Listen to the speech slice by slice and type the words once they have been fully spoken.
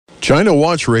China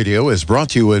Watch Radio is brought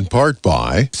to you in part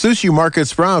by Sushi Market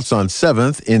Sprouts on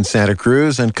 7th in Santa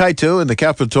Cruz and Kaito in the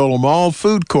Capitol Mall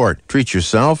Food Court. Treat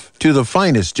yourself to the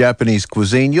finest Japanese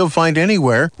cuisine you'll find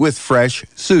anywhere with fresh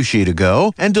sushi to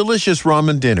go and delicious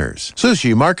ramen dinners.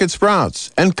 Sushi Market Sprouts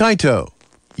and Kaito.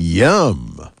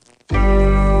 Yum!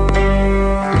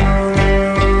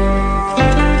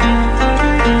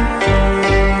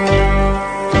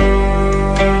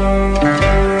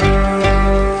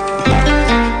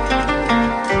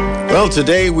 Well,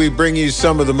 today we bring you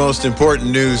some of the most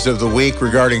important news of the week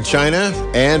regarding China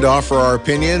and offer our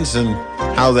opinions and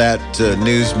how that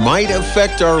news might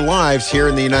affect our lives here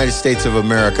in the United States of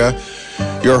America.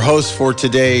 Your hosts for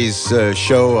today's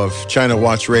show of China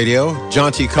Watch Radio,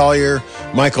 John T. Collier,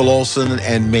 Michael Olson,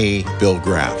 and me, Bill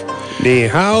Graff. Ni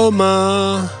hao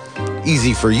ma.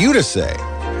 Easy for you to say.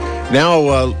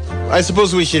 Now, I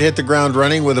suppose we should hit the ground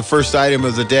running with the first item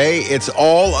of the day. It's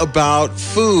all about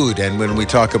food. And when we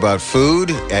talk about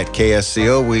food at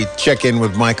KSCO, we check in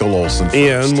with Michael Olson first.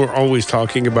 Yeah, and we're always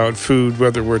talking about food,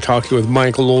 whether we're talking with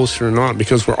Michael Olson or not,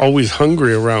 because we're always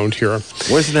hungry around here.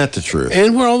 Wasn't that the truth?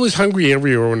 And we're always hungry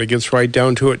everywhere when it gets right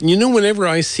down to it. And you know, whenever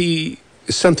I see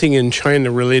something in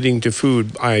China relating to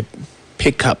food, I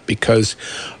pick up because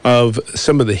of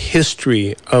some of the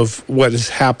history of what has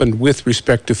happened with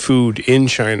respect to food in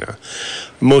China.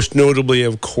 Most notably,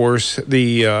 of course,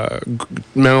 the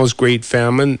Mao's Great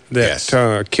Famine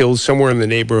that killed somewhere in the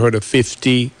neighborhood of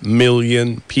 50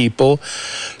 million people.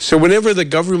 So whenever the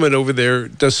government over there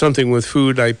does something with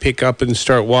food, I pick up and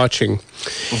start watching.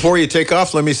 Before you take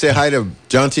off, let me say hi to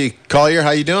John T. Collier. How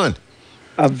you doing?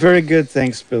 Very good,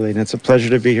 thanks, Billy, and it's a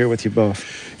pleasure to be here with you both.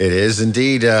 It is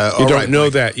indeed. You don't know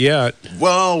that yet.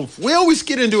 Well, we always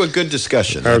get into a good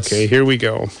discussion. Okay, here we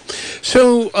go.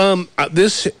 So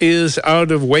this is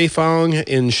out of Weifang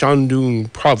in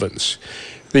Shandong province.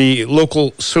 The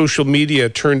local social media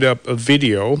turned up a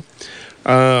video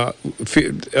of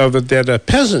that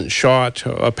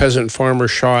a peasant farmer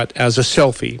shot as a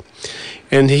selfie.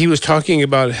 And he was talking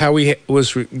about how he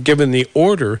was given the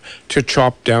order to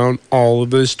chop down all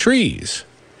of his trees.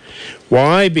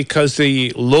 Why? Because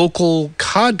the local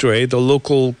cadre, the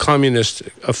local communist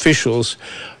officials,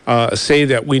 say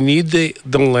that we need the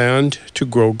land to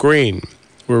grow grain.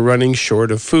 We're running short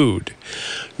of food.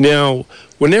 Now,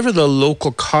 whenever the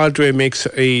local cadre makes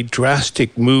a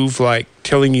drastic move like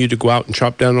telling you to go out and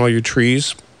chop down all your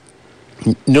trees,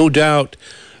 no doubt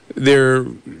they're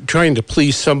trying to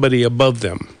please somebody above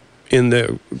them in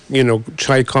the,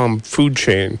 Chi-Com food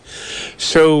chain.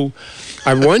 So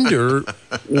I wonder,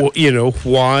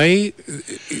 why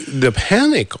the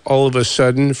panic all of a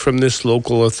sudden from this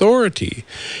local authority.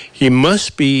 He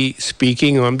must be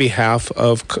speaking on behalf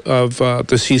of the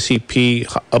CCP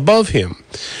above him.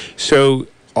 So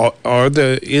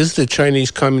is the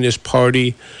Chinese Communist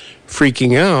Party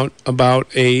freaking out about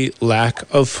a lack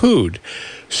of food?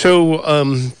 So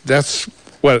that's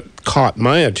what caught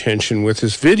my attention with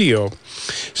this video.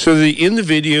 So in the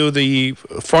video, the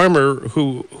farmer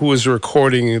who was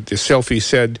recording the selfie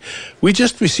said, "We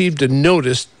just received a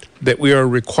notice that we are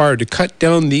required to cut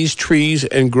down these trees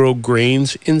and grow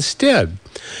grains instead.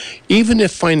 Even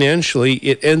if financially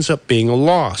it ends up being a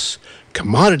loss.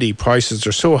 Commodity prices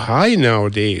are so high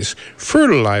nowadays.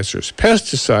 Fertilizers,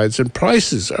 pesticides, and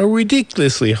prices are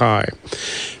ridiculously high."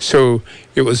 So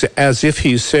it was as if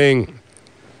he's saying,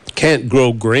 can't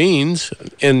grow grains,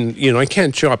 and, I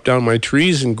can't chop down my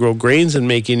trees and grow grains and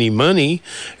make any money.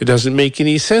 It doesn't make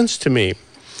any sense to me.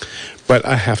 But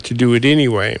I have to do it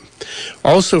anyway.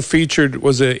 Also featured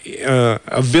was a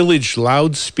village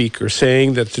loudspeaker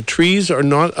saying that the trees are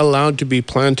not allowed to be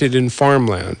planted in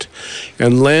farmland,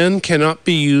 and land cannot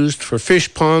be used for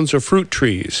fish ponds or fruit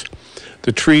trees.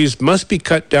 The trees must be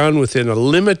cut down within a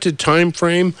limited time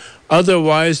frame,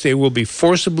 otherwise they will be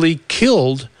forcibly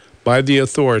killed by the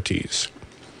authorities.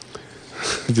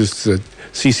 This is a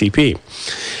CCP.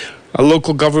 A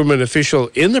local government official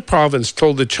in the province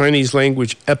told the Chinese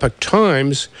language Epoch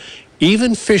Times,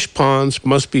 even fish ponds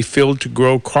must be filled to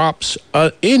grow crops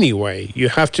anyway. You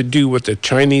have to do what the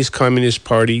Chinese Communist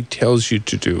Party tells you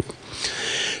to do.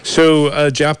 So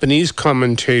a Japanese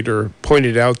commentator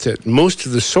pointed out that most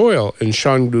of the soil in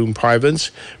Shandong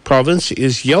province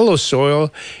is yellow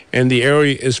soil, and the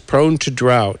area is prone to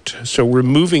drought. So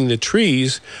removing the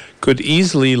trees could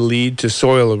easily lead to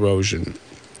soil erosion.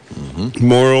 Mm-hmm.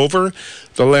 Moreover,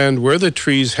 the land where the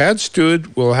trees had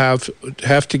stood will have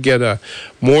to get a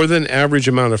more than average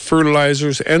amount of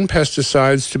fertilizers and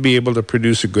pesticides to be able to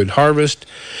produce a good harvest.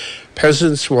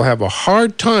 Peasants will have a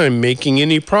hard time making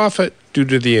any profit due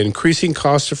to the increasing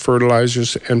cost of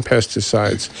fertilizers and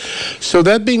pesticides. So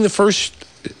that being the first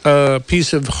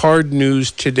piece of hard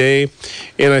news today,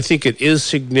 and I think it is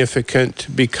significant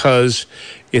because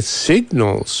it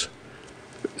signals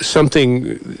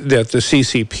something that the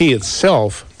CCP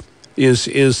itself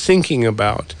is thinking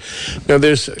about. Now,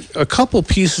 there's a couple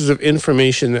pieces of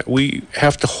information that we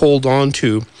have to hold on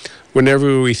to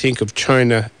whenever we think of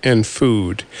China and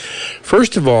food.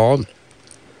 First of all,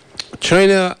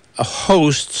 China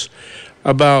hosts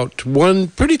about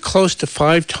pretty close to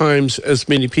 5 times as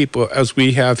many people as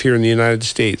we have here in the United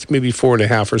States, maybe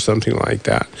 4.5 or something like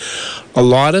that. A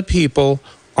lot of people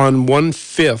on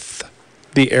 1/5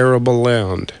 the arable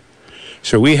land.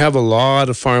 So we have a lot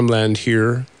of farmland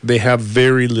here. They have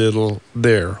very little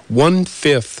there.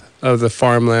 1/5 of the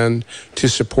farmland to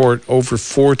support over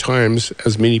 4 times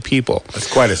as many people.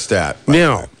 That's quite a stat.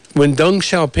 Now, when Deng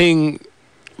Xiaoping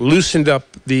loosened up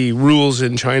the rules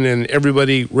in China and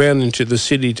everybody ran into the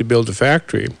city to build a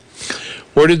factory,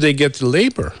 where did they get the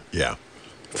labor? Yeah.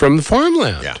 From the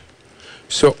farmland. Yeah.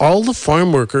 So all the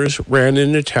farm workers ran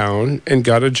into town and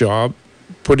got a job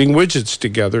putting widgets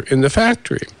together in the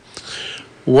factory.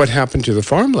 What happened to the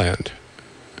farmland?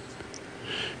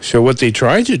 So what they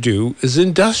tried to do is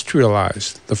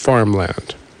industrialize the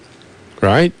farmland,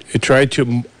 right? It tried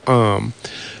to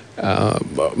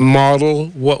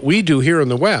model what we do here in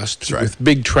the West with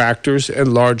big tractors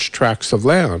and large tracts of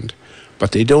land.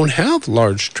 But they don't have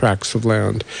large tracts of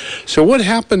land. So what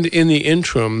happened in the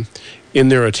interim in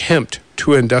their attempt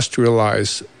to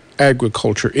industrialize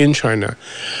agriculture in China?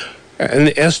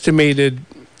 An estimated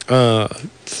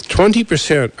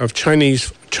 20% of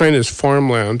China's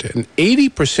farmland and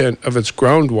 80% of its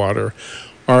groundwater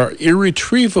are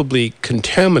irretrievably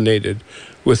contaminated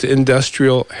with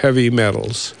industrial heavy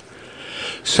metals.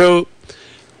 So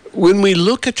when we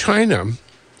look at China,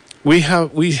 we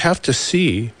have to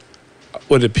see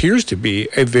what appears to be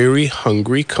a very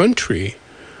hungry country.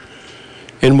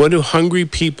 And what do hungry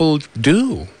people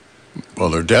do? Well,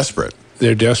 they're desperate.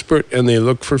 They're desperate and they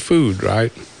look for food,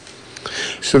 right?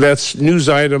 So that's news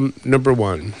item number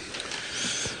 1.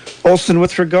 Olson,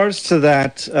 with regards to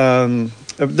that,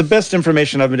 the best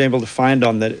information I've been able to find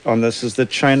on this is that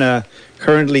China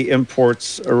currently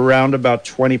imports around about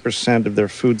 20% of their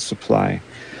food supply.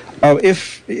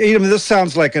 If this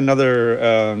sounds like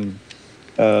another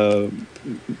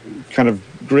kind of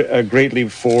a great leap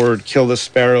forward, kill the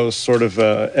sparrows, sort of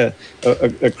a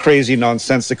crazy,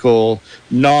 nonsensical,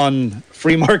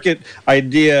 non-free market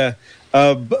idea.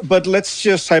 But let's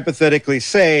just hypothetically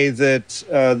say that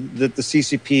the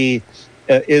CCP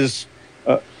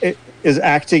is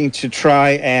acting to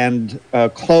try and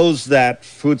close that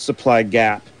food supply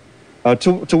gap.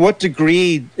 To what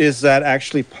degree is that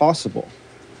actually possible?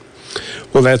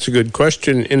 Well, that's a good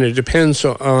question, and it depends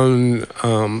on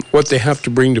what they have to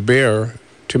bring to bear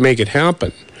to make it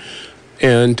happen.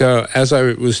 And as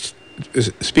I was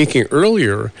speaking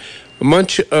earlier,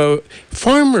 much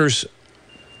farmers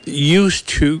used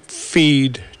to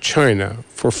feed China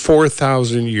for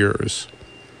 4,000 years,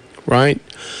 right?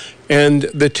 And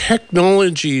the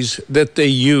technologies that they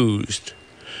used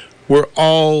were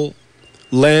all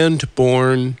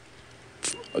land-borne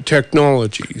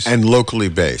technologies. And locally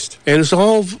based. And it's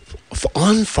all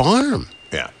on farm.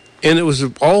 Yeah. And it was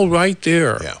all right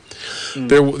there. Yeah.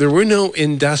 There were no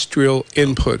industrial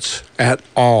inputs at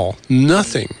all.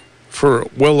 Nothing for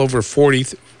well over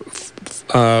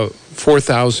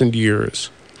 4,000 years.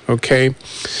 Okay?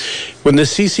 When the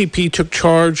CCP took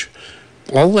charge,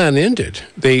 all that ended.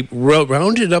 They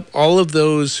rounded up all of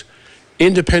those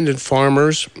independent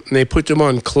farmers, and they put them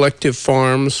on collective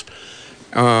farms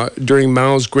during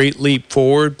Mao's Great Leap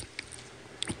Forward,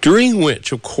 during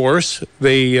which, of course,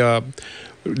 they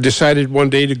decided one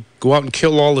day to go out and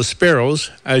kill all the sparrows,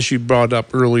 as you brought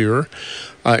up earlier,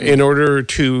 in order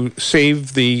to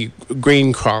save the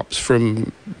grain crops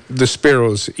from the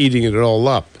sparrows eating it all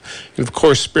up. And, of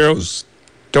course, sparrows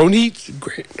don't eat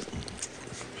grain.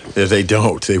 They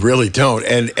don't. They really don't.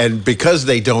 And because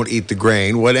they don't eat the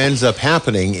grain, what ends up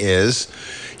happening is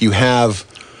you have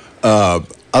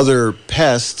other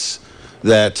pests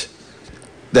that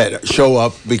show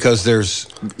up because there's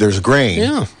grain.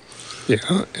 Yeah. Yeah.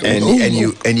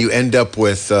 And you end up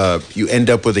with a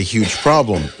huge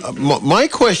problem. My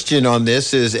question on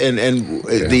this is,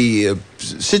 the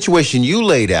situation you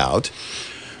laid out.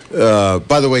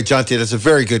 By the way, Jonty, that's a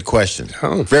very good question.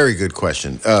 Oh. Very good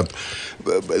question.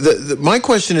 My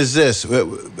question is this: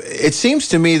 it seems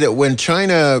to me that when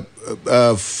China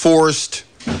forced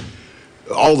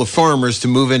all the farmers to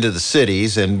move into the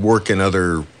cities and work in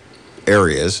other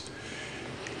areas,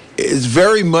 is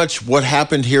very much what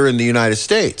happened here in the United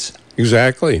States.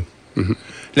 Exactly. Mm-hmm.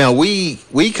 Now, we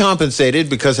compensated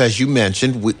because, as you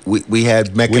mentioned, we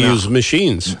had we use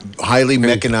machines, highly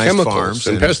mechanized chemicals farms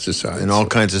and pesticides and all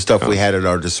kinds of stuff we had at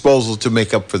our disposal to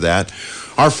make up for that.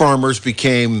 Our farmers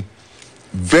became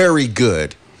very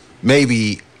good.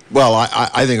 Maybe, well,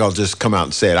 I think I'll just come out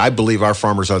and say it. I believe our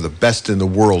farmers are the best in the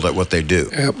world at what they do.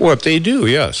 What they do,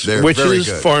 yes. They're which very is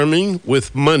good. Farming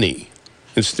with money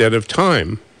instead of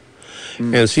time.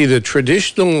 And see, the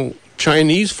traditional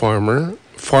Chinese farmer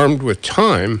farmed with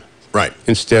time Right.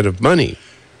 instead of money.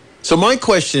 So my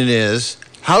question is,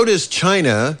 how does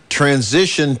China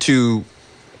transition to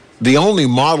the only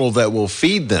model that will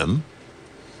feed them,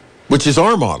 which is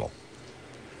our model?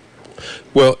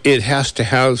 Well, it has to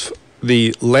have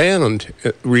the land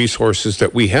resources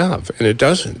that we have, and it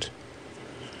doesn't.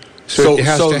 So it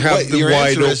has to have the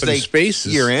wide open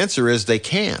spaces. Your answer is they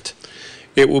can't.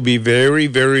 It will be very,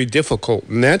 very difficult.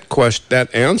 And that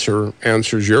answer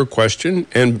answers your question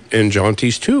and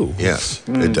Jonty's too. Yes,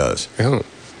 it does. Yeah.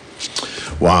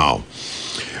 Wow.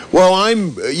 Well,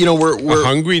 we're a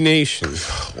hungry nation.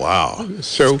 Wow.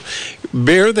 So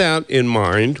bear that in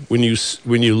mind when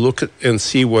you look at and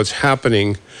see what's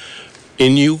happening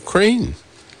in Ukraine.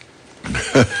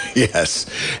 Yes.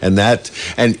 And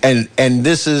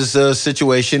this is a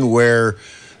situation where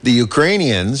the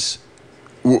Ukrainians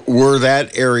were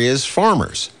that area's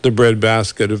farmers. The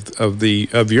breadbasket of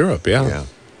Europe, yeah. Yeah.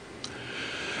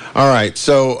 All right,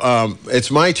 so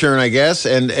it's my turn, I guess,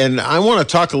 and I want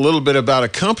to talk a little bit about a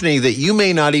company that you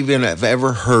may not even have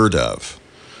ever heard of.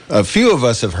 A few of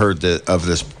us have heard of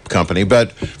this company,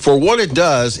 but for what it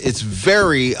does, it's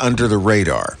very under the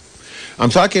radar. I'm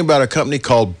talking about a company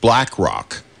called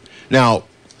Blackrock. Now,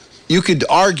 you could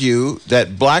argue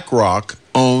that Blackrock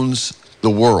owns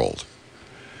the world.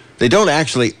 They don't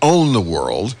actually own the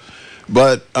world,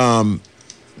 but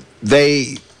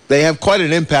they have quite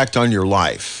an impact on your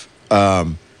life.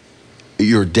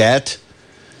 Your debt,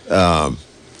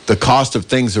 the cost of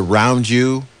things around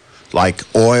you, like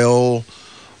oil,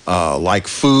 like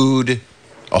food,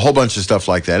 a whole bunch of stuff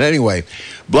like that. Anyway,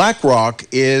 Blackrock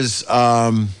is,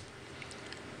 well,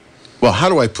 how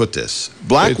do I put this?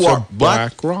 Blackrock.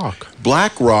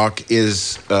 Blackrock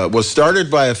was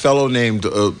started by a fellow named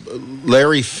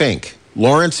Larry Fink.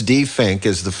 Lawrence D. Fink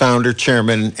is the founder,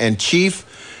 chairman, and chief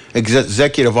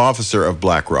executive officer of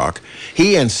Blackrock.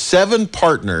 He and 7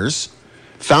 partners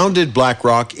founded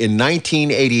Blackrock in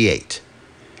 1988.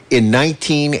 In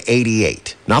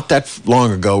 1988. Not that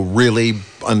long ago, really,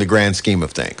 on the grand scheme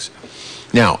of things.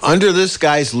 Now, under this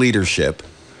guy's leadership,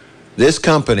 this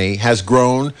company has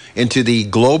grown into the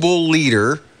global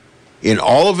leader in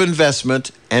all of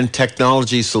investment and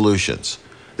technology solutions.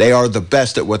 They are the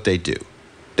best at what they do.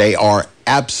 They are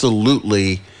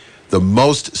absolutely the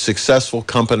most successful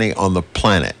company on the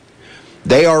planet.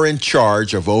 They are in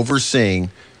charge of overseeing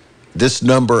this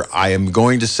number. I am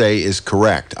going to say is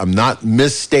correct. I'm not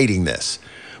misstating this.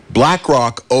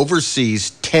 BlackRock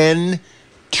oversees $10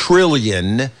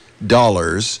 trillion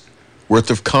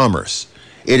worth of commerce.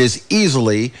 It is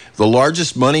easily the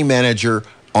largest money manager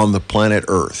on the planet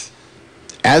Earth.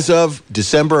 As of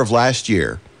December of last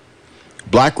year,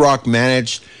 BlackRock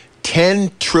managed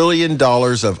 $10 trillion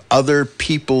of other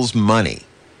people's money.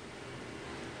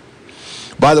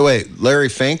 By the way, Larry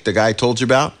Fink, the guy I told you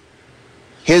about,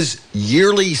 his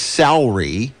yearly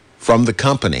salary from the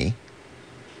company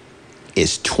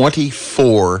is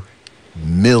 $24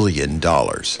 million.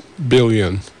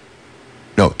 Billion.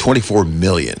 No, $24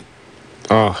 million.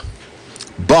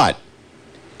 But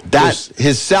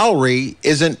his salary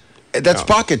isn't, that's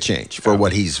pocket change for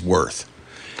what he's worth.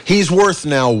 He's worth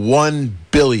now $1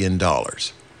 billion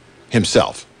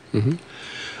himself. Mm-hmm.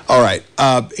 All right.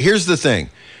 Here's the thing.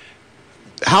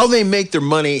 How they make their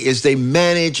money is they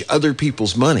manage other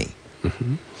people's money.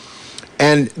 Mm-hmm.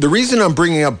 And the reason I'm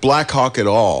bringing up BlackRock at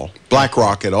all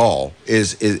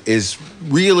is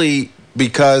really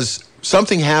because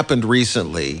something happened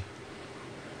recently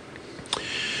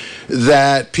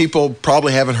that people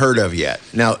probably haven't heard of yet.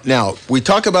 Now we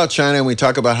talk about China and we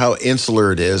talk about how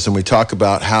insular it is, and we talk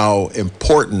about how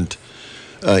important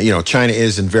China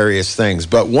is in various things.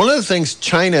 But one of the things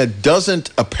China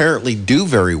doesn't apparently do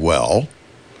very well,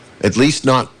 at least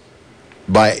not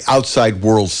by outside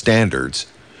world standards,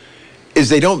 is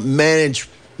they don't manage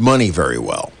money very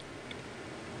well.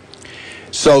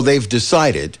 So they've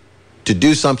decided to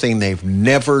do something they've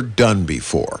never done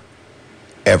before,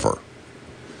 ever.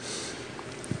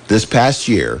 This past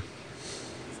year,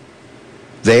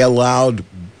 they allowed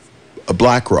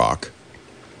BlackRock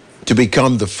to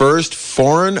become the first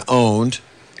foreign-owned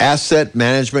asset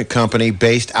management company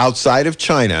based outside of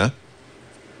China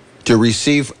to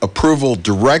receive approval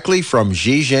directly from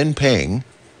Xi Jinping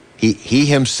He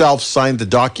himself signed the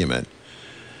document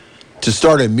to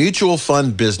start a mutual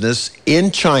fund business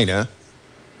in China.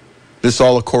 This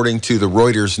all according to the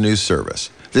Reuters news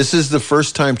service. This is the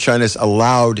first time China's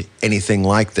allowed anything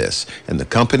like this. And the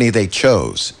company they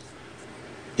chose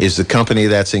is the company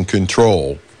that's in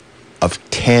control of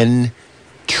 $10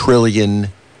 trillion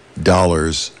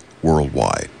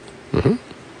worldwide. Mm-hmm.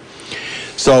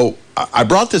 So I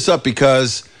brought this up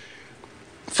because,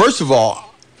 first of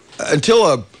all,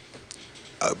 until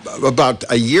about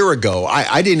a year ago,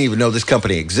 I didn't even know this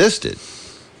company existed.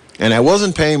 And I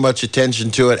wasn't paying much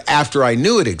attention to it after I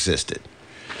knew it existed.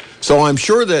 So I'm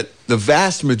sure that the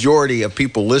vast majority of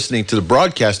people listening to the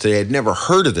broadcast today had never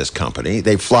heard of this company.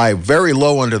 They fly very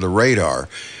low under the radar.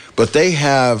 But they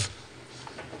have,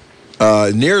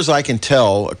 near as I can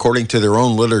tell, according to their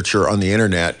own literature on the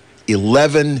internet,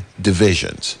 11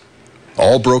 divisions,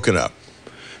 all broken up.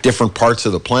 Different parts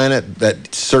of the planet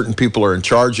that certain people are in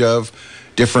charge of,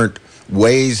 different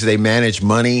ways they manage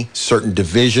money, certain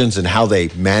divisions and how they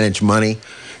manage money.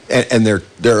 And there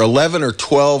are 11 or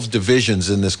 12 divisions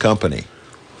in this company,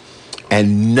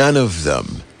 and none of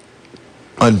them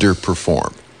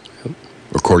underperform,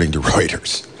 according to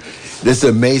Reuters. This is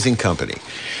an amazing company.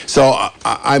 So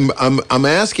I'm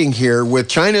asking here, with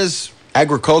China's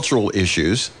agricultural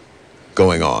issues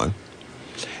going on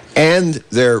and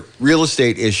their real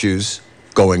estate issues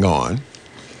going on,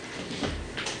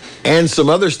 and some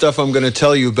other stuff I'm going to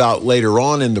tell you about later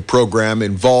on in the program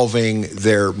involving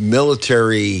their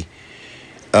military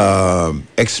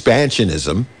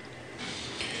expansionism,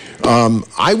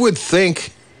 I would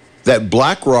think that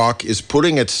Blackrock is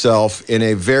putting itself in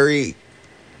a very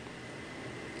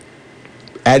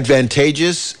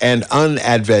advantageous and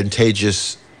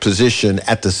unadvantageous position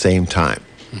at the same time.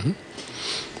 Mm-hmm.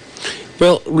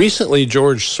 Well, recently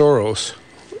George Soros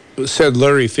said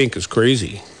Larry Fink is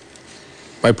crazy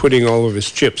by putting all of his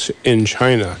chips in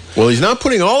China. Well, he's not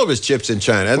putting all of his chips in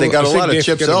China. They got a lot of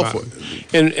chips elsewhere.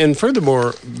 And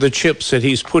furthermore, the chips that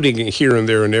he's putting here and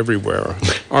there and everywhere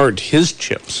aren't his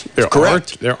chips. They're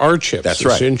correct. They're our chips, that's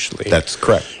right. Essentially. That's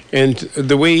correct. And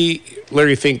the way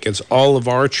Larry Fink gets all of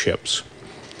our chips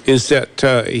is that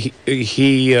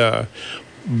he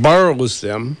borrows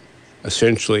them,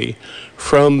 essentially,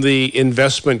 from the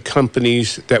investment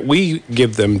companies that we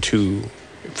give them to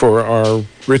for our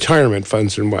retirement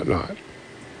funds and whatnot.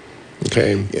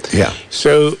 Okay? Yeah.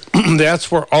 So that's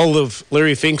where all of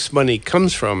Larry Fink's money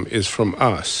comes from, is from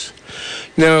us.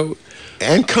 Now,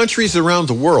 and countries around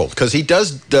the world, because he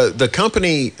does, the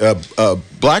company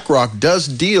BlackRock does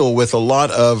deal with a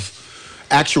lot of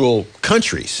actual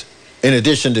countries, in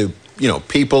addition to, you know,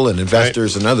 people and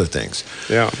investors, right, and other things.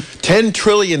 Yeah. $10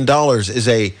 trillion is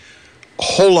a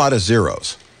whole lot of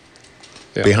zeros,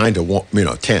 yeah, behind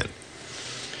a 10.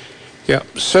 Yeah.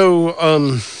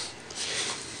 So,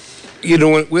 you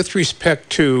know, with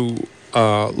respect to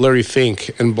Larry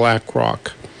Fink and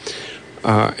BlackRock,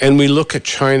 and we look at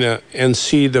China and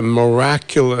see the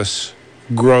miraculous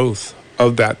growth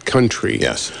of that country.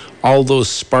 Yes. All those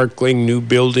sparkling new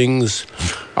buildings,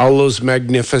 all those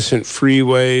magnificent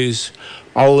freeways,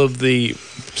 all of the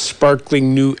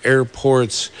sparkling new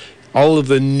airports, all of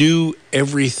the new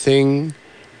everything.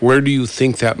 Where do you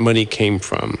think that money came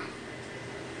from?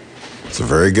 It's a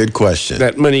very good question.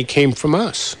 That money came from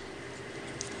us.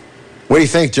 What do you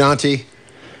think, Jonty?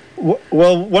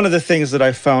 Well, one of the things that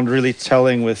I found really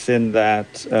telling within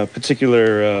that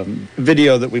particular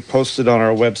video that we posted on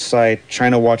our website,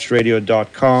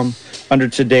 ChinaWatchRadio.com, under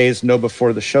today's Know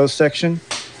Before the Show section,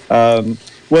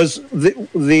 was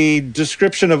the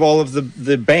description of all of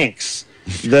the banks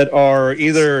that are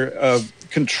either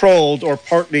controlled or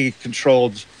partly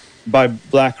controlled by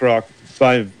BlackRock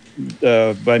by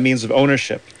means of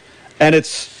ownership. And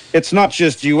it's not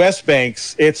just U.S.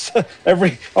 banks; it's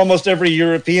almost every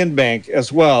European bank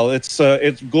as well. It's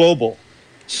global.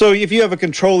 So if you have a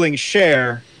controlling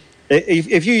share,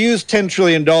 if you use $10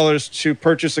 trillion to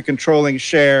purchase a controlling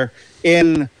share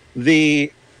in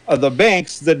the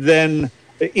banks that then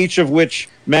each of which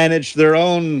manage their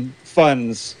own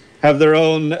funds, have their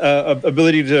own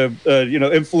ability to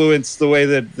influence the way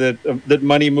that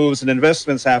money moves and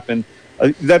investments happen,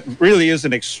 that really is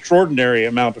an extraordinary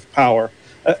amount of power.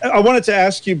 I wanted to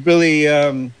ask you, Billy,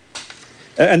 and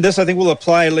this I think will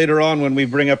apply later on when we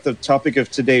bring up the topic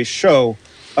of today's show.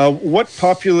 What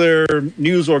popular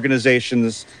news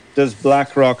organizations does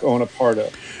BlackRock own a part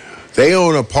of? They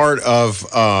own a part of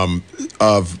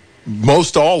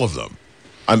most all of them.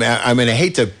 I mean, I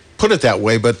hate to put it that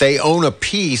way, but they own a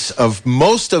piece of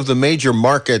most of the major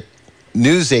market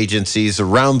news agencies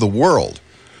around the world.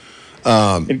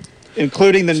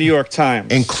 Including the New York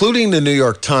Times. Including the New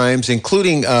York Times,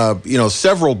 including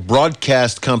several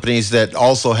broadcast companies that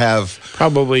also have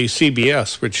probably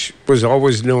CBS, which was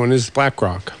always known as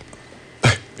Blackrock.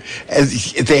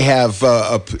 They have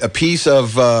a piece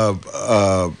of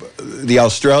the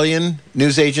Australian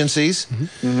news agencies.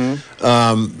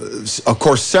 Of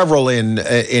course, several in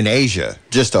Asia,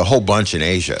 just a whole bunch in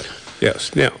Asia.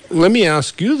 Yes. Now, let me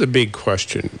ask you the big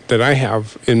question that I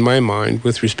have in my mind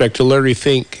with respect to Larry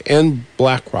Fink and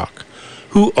BlackRock.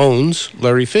 Who owns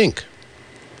Larry Fink?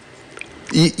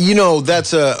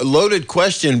 That's a loaded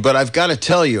question, but I've got to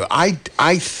tell you, I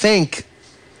think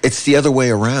it's the other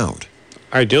way around.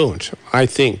 I don't. I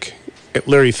think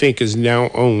Larry Fink is now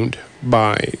owned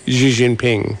by Xi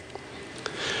Jinping.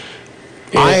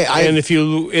 And if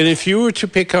you were to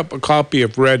pick up a copy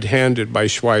of Red Handed by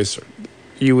Schweizer,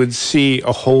 you would see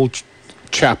a whole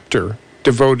chapter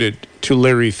devoted to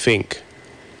Larry Fink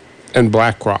and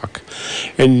BlackRock,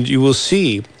 and you will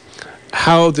see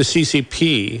how the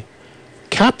CCP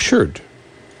captured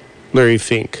Larry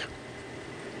Fink.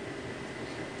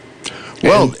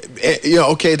 Well,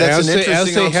 okay, that's an interesting observation.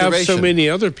 As they have so many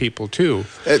other people too.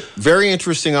 Very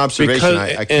interesting observation.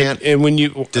 I can't. And when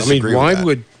you, disagree why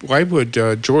with that. why would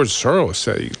George Soros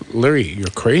say, Larry, you're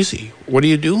crazy? What are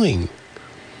you doing?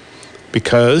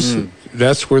 Because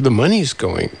that's where the money's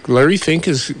going. Larry Fink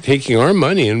is taking our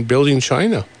money and building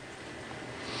China.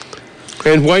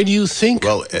 And why do you think Xi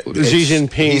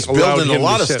Jinping he's building a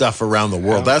lot of stuff around the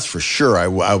world? That's for sure. I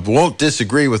won't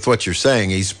disagree with what you're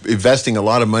saying. He's investing a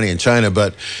lot of money in China,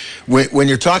 but when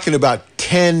you're talking about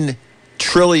 10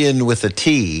 trillion with a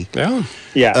T,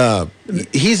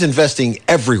 he's investing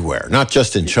everywhere, not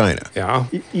just in China.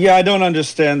 Yeah, I don't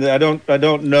understand that. I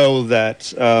don't know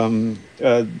that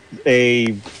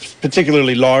a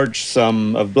particularly large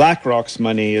sum of BlackRock's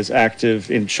money is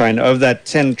active in China. Of that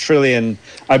 10 trillion,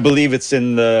 I believe it's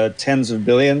in the tens of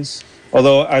billions.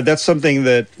 Although that's something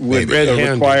that would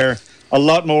require a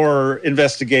lot more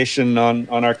investigation on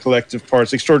our collective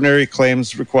parts. Extraordinary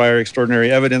claims require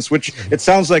extraordinary evidence, which it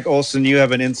sounds like, Olson, you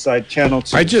have an inside channel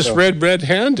to. I just read Red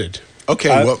Handed. Okay,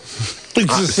 well, it's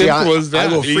as simple as that.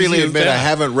 I will freely admit I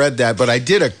haven't read that, but I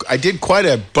did quite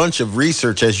a bunch of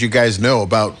research, as you guys know,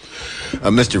 about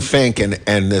Mr. Fink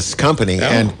and this company,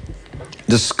 and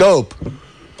the scope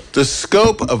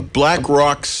of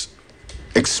BlackRock's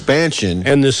expansion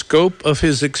and the scope of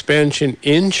his expansion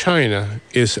in China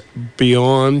is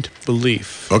beyond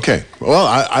belief. Okay, well,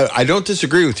 I don't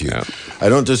disagree with you. Yeah. I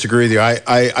don't disagree with you.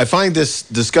 I find this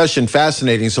discussion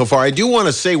fascinating so far. I do want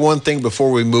to say one thing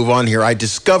before we move on here. I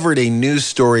discovered a news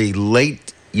story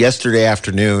late yesterday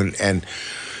afternoon, and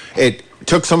it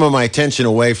took some of my attention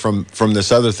away from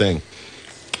this other thing.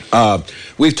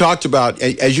 We've talked about,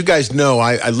 as you guys know,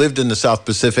 I lived in the South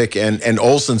Pacific, and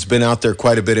Olson's been out there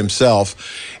quite a bit himself,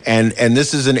 and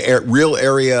this is a real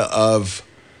area of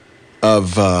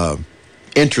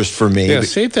interest for me. Yeah,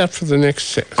 save that for the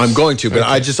next. I'm going to, but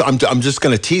okay. I'm just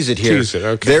going to tease it here. Tease it,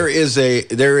 okay. There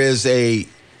is a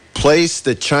place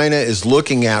that China is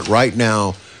looking at right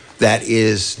now that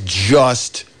is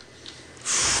just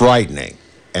frightening,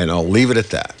 and I'll leave it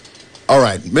at that. All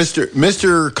right,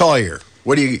 Mr. Collier.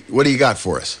 What do you got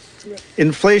for us?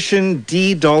 Inflation,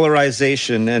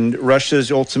 de-dollarization, and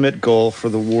Russia's ultimate goal for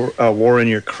the war in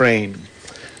Ukraine.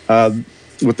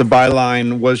 With the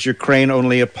byline, was Ukraine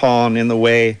only a pawn in the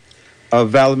way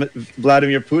of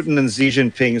Vladimir Putin and Xi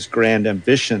Jinping's grand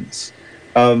ambitions?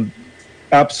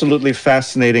 Absolutely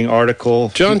fascinating article.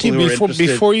 John T.,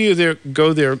 before you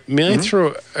go there, may I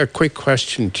throw a quick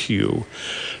question to you?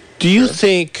 Do you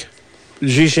think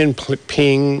Xi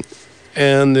Jinping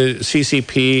and the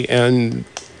CCP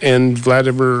and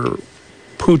Vladimir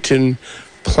Putin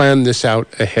planned this out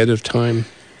ahead of time?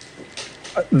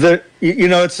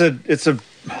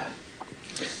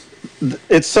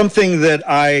 It's something that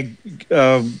I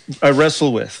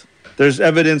wrestle with. There's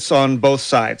evidence on both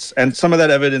sides, and some of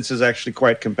that evidence is actually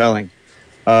quite compelling.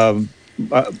 There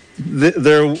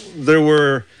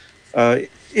were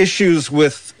issues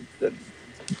with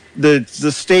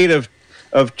the state of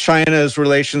China's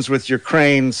relations with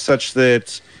Ukraine, such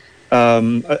that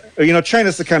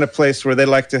China's the kind of place where they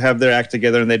like to have their act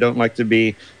together, and they don't like to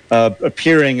be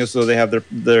appearing as though they have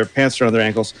their pants around their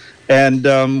ankles. And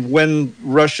when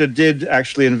Russia did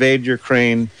actually invade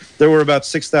Ukraine, there were about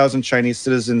 6,000 Chinese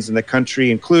citizens in the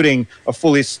country, including a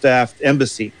fully staffed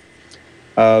embassy.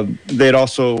 They'd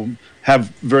also have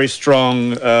very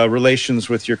strong relations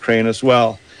with Ukraine as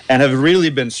well, and have really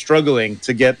been struggling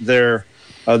to get their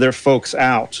their folks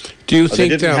out. Do you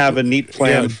think they didn't have a neat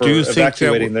plan for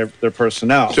evacuating their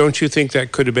personnel? Don't you think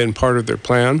that could have been part of their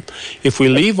plan? If we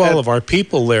leave all of our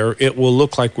people there, it will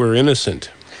look like we're innocent.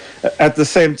 At the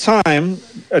same time,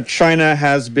 China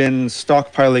has been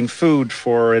stockpiling food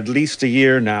for at least a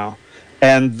year now.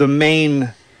 And the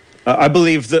main, I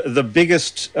believe the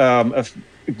biggest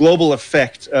global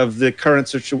effect of the current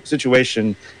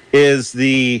situation is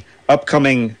the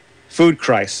upcoming food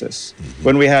crisis.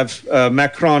 When we have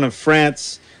Macron of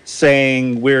France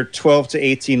saying we're 12 to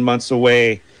 18 months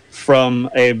away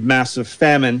from a massive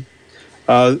famine,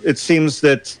 it seems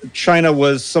that China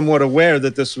was somewhat aware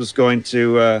that this was going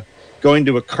to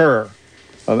occur.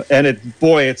 And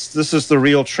this is the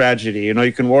real tragedy.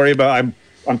 You can worry about,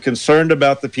 I'm concerned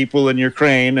about the people in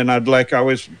Ukraine, and I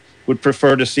always would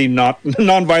prefer to see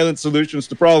non-violent solutions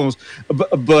to problems.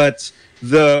 But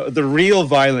the real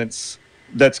violence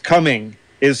that's coming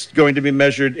is going to be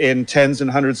measured in tens and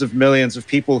hundreds of millions of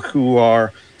people who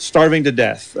are starving to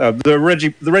death. They're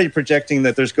already projecting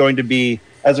that there's going to be,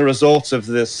 as a result of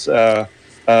this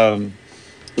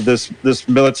this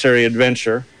military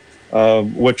adventure,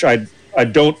 which I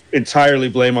don't entirely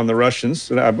blame on the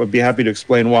Russians, and I would be happy to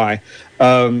explain why.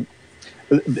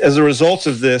 As a result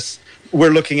of this,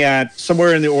 we're looking at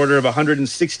somewhere in the order of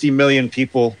 160 million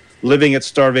people living at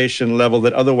starvation level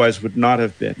that otherwise would not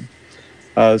have been.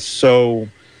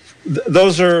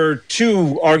 Those are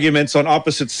two arguments on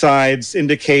opposite sides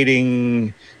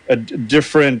indicating a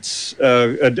different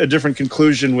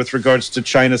conclusion with regards to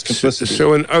China's complicity.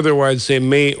 So in other words, they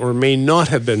may or may not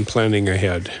have been planning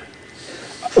ahead.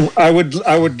 I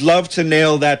would love to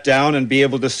nail that down and be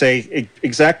able to say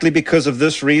exactly because of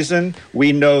this reason,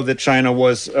 we know that China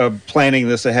was planning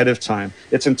this ahead of time.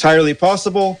 It's entirely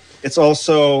possible. It's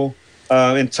also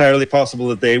entirely possible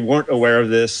that they weren't aware of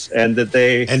this and that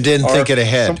they didn't think it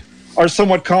ahead. Are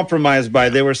somewhat compromised by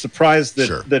it. They were surprised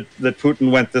that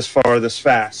Putin went this far, this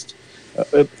fast.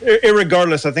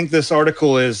 Irregardless, I think this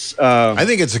article is... I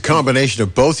think it's a combination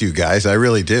of both, you guys. I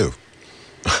really do.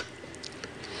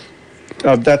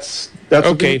 That's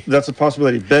okay. That's a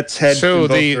possibility. Bets head so in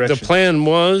both directions. The plan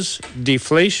was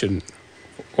deflation,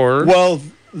 or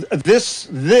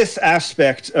this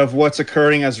aspect of what's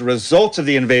occurring as a result of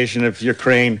the invasion of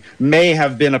Ukraine may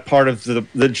have been a part of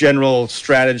the general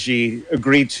strategy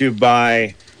agreed to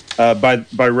by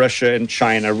Russia and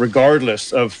China,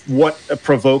 regardless of what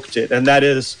provoked it, and that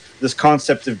is this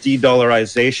concept of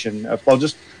de-dollarization. I'll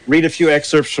just read a few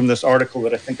excerpts from this article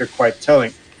that I think are quite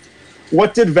telling.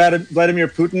 What did Vladimir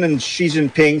Putin and Xi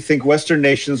Jinping think Western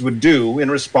nations would do in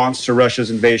response to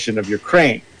Russia's invasion of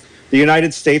Ukraine? The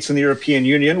United States and the European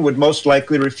Union would most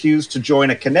likely refuse to join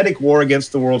a kinetic war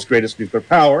against the world's greatest nuclear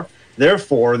power.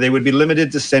 Therefore, they would be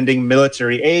limited to sending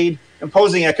military aid,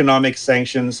 imposing economic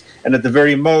sanctions, and at the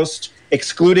very most,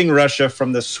 excluding Russia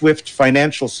from the SWIFT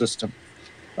financial system.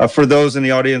 For those in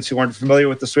the audience who aren't familiar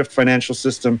with the SWIFT financial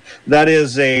system, that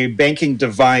is a banking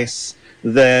device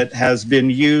that has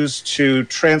been used to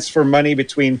transfer money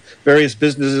between various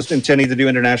businesses intending to do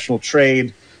international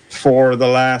trade for the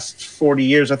last 40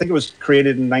 years. I think it was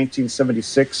created in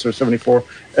 1976 or 74.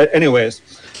 Anyways,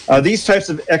 these types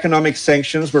of economic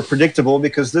sanctions were predictable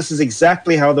because this is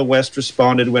exactly how the West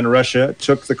responded when Russia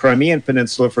took the Crimean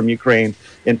Peninsula from Ukraine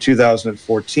in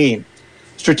 2014.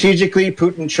 Strategically,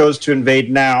 Putin chose to invade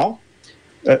now,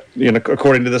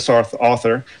 according to this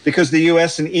author, because the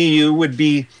U.S. and EU would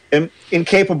be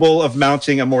incapable of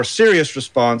mounting a more serious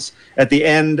response at the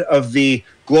end of the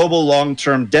global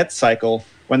long-term debt cycle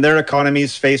when their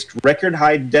economies faced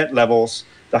record-high debt levels,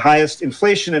 the highest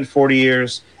inflation in 40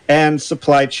 years, and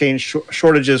supply chain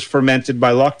shortages fermented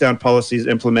by lockdown policies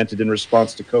implemented in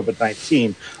response to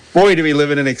COVID-19. Boy, do we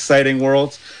live in an exciting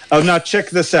world. Now, check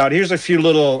this out. Here's a few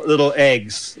little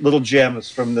eggs, little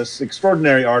gems from this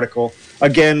extraordinary article.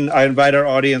 Again, I invite our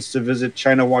audience to visit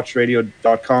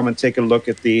ChinaWatchRadio.com and take a look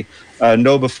at the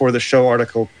Know Before the Show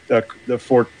article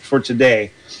for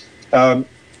today.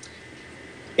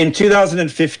 In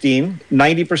 2015,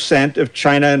 90% of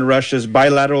China and Russia's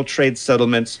bilateral trade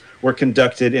settlements were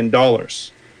conducted in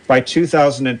dollars. By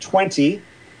 2020,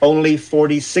 only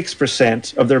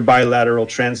 46% of their bilateral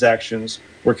transactions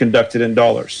were conducted in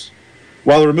dollars.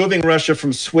 While removing Russia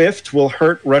from SWIFT will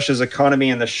hurt Russia's economy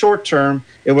in the short term,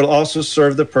 it will also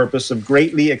serve the purpose of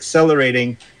greatly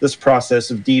accelerating this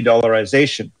process of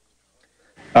de-dollarization.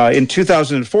 In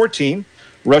 2014,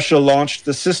 Russia launched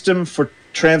the System for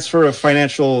Transfer of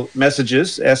Financial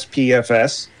Messages,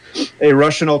 SPFS, a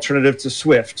Russian alternative to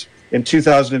SWIFT. In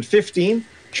 2015,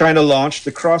 China launched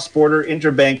the Cross-Border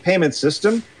Interbank Payment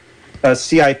System,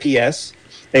 CIPS,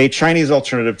 a Chinese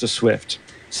alternative to SWIFT.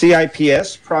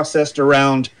 CIPS processed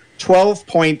around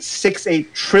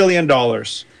 $12.68 trillion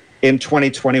in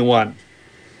 2021.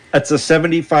 That's a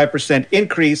 75%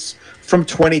 increase from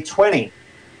 2020.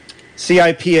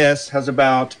 CIPS has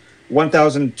about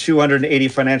 1,280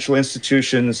 financial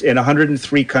institutions in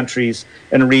 103 countries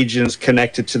and regions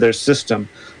connected to their system.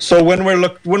 So when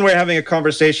we're having a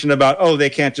conversation about, oh, they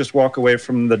can't just walk away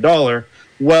from the dollar,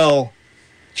 well,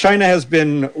 China has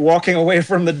been walking away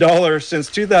from the dollar since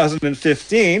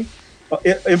 2015,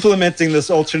 implementing this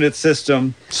alternate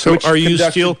system. So which are you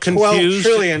still $12 confused?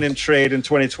 trillion in trade in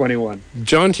 2021.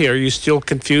 John T., are you still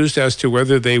confused as to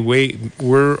whether they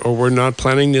were or were not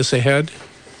planning this ahead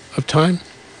of time?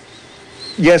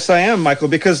 Yes, I am, Michael,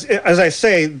 because as I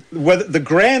say, whether the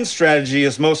grand strategy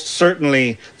is most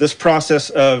certainly this process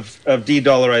of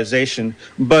de-dollarization,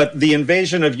 but the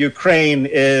invasion of Ukraine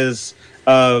is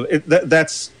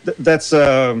that's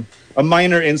a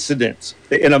minor incident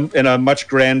in a much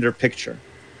grander picture.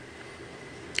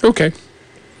 Okay.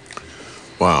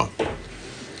 Wow.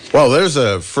 Well, there's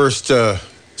a first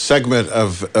segment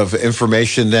of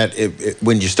information that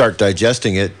when you start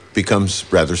digesting it becomes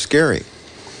rather scary.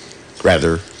 By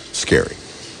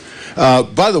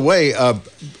the way,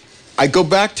 I go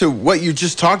back to what you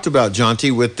just talked about,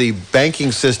 Jonty, with the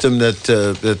banking system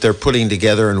that they're putting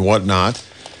together and whatnot.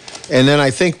 And then I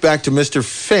think back to Mr.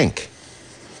 Fink.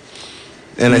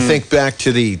 And I think back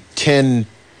to the $10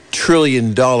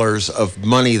 trillion of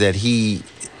money that he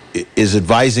is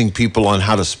advising people on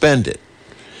how to spend it.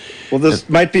 Well, this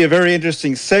might be a very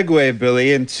interesting segue,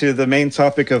 Billy, into the main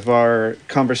topic of our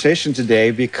conversation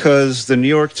today, because the New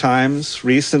York Times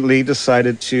recently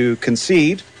decided to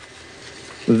concede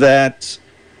that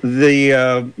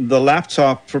the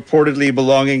laptop purportedly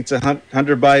belonging to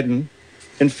Hunter Biden,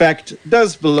 in fact,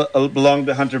 does belong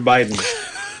to Hunter Biden.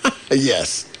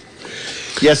 Yes.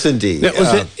 Yes, indeed.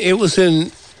 It was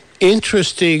an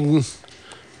interesting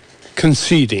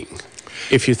conceding,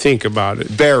 if you think about it.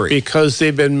 Very. Because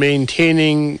they've been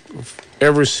maintaining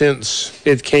ever since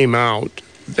it came out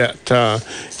that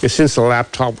since the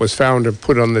laptop was found and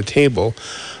put on the table,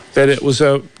 that it was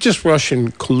just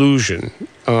Russian collusion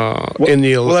in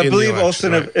the election. Well, I believe,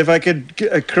 Olson, right? If I could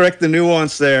correct the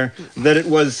nuance there, that it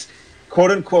was, quote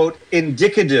unquote,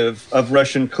 indicative of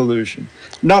Russian collusion.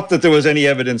 Not that there was any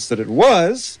evidence that it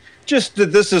was, just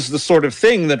that this is the sort of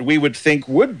thing that we would think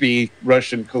would be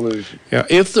Russian collusion. Yeah,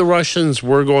 if the Russians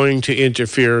were going to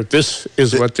interfere, this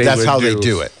is what they would do. That's how they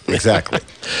do it, exactly.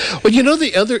 Well, you know,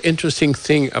 the other interesting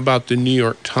thing about the New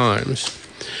York Times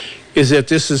is that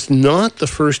this is not the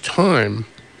first time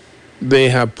they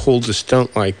have pulled a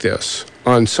stunt like this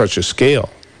on such a scale.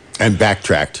 And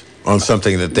backtracked on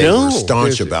something that they were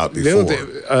staunch about before.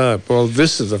 Well,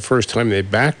 this is the first time they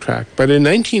backtracked. But in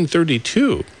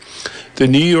 1932, the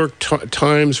New York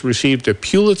Times received a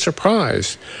Pulitzer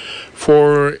Prize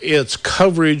for its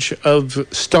coverage of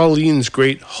Stalin's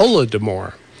great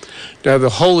Holodomor. Now, the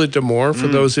Holodomor, for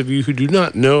those of you who do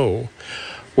not know,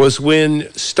 was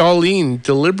when Stalin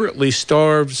deliberately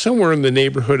starved somewhere in the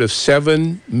neighborhood of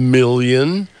 7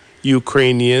 million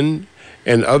Ukrainian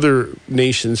and other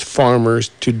nations' farmers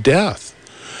to death,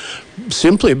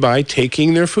 simply by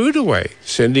taking their food away,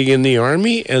 sending in the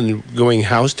army and going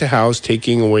house to house,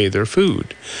 taking away their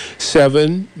food.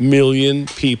 7 million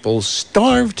people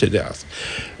starved to death.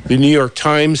 The New York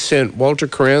Times sent Walter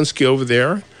Karansky over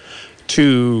there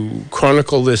to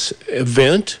chronicle this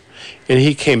event, and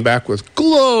he came back with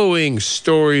glowing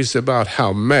stories about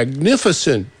how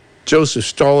magnificent Joseph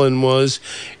Stalin was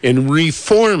in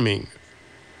reforming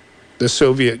the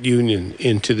Soviet Union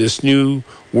into this new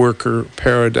worker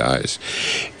paradise.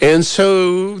 And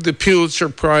so the Pulitzer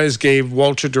Prize gave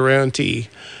Walter Duranty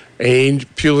a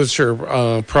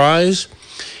Pulitzer Prize.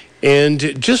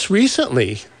 And just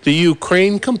recently, the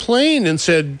Ukraine complained and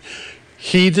said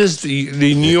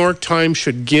the New York Times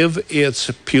should give its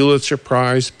Pulitzer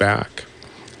Prize back.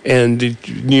 And the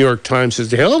New York Times says,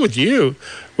 to hell with you,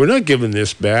 we're not giving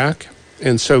this back.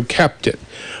 And so kept it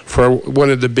for one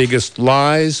of the biggest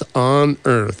lies on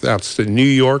earth. That's the New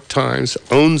York Times,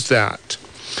 owns that.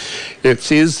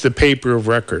 It is the paper of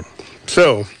record.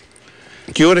 So,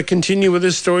 do you want to continue with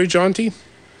this story, Jonty?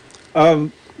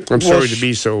 I'm sorry to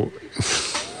be so...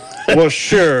 Well,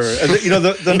 sure. You know,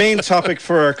 the main topic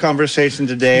for our conversation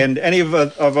today, and any of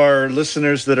our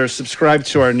listeners that are subscribed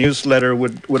to our newsletter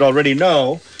would already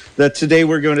know that today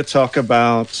we're going to talk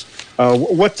about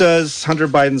what does Hunter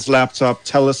Biden's laptop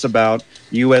tell us about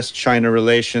U.S.-China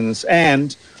relations,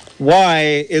 and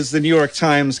why is the New York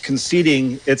Times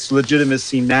conceding its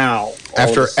legitimacy now?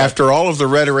 After all of the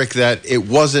rhetoric that it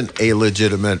wasn't a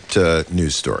legitimate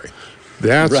news story.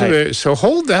 That's Right. it. So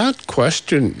hold that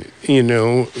question,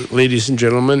 ladies and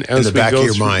gentlemen, as in the back of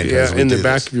your mind. in the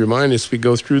back of your mind as we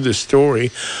go through this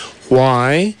story.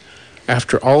 Why,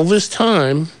 after all this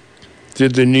time,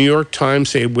 did the New York Times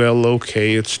say, well,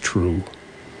 okay, it's true?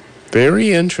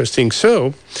 Very interesting.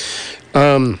 So,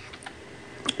 how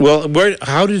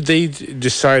did they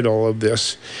decide all of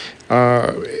this?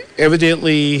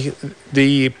 Evidently,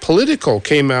 the Political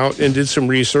came out and did some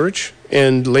research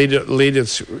and laid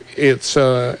its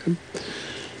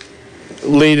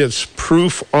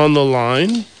proof on the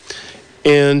line,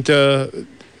 and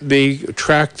they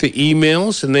tracked the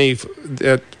emails and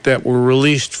that were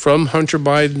released from Hunter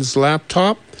Biden's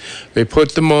laptop. They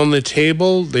put them on the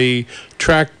table. They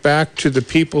tracked back to the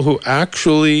people who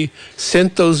actually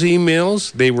sent those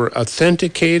emails. They were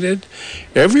authenticated.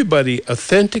 Everybody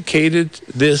authenticated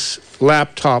this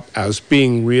laptop as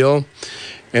being real.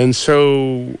 And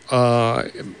so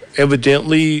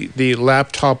evidently the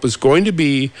laptop was going to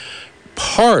be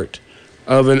part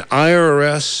of an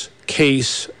IRS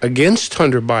case against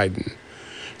Hunter Biden.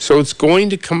 So it's going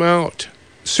to come out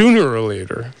sooner or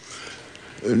later.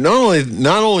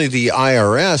 Not only the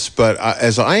IRS, but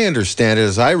as I understand it,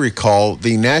 as I recall,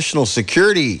 the National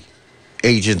Security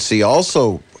Agency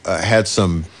also had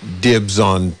some dibs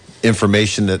on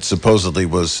information that supposedly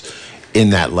was in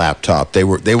that laptop. They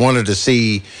wanted to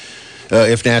see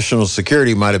if national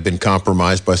security might have been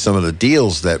compromised by some of the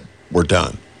deals that were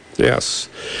done. Yes.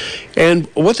 And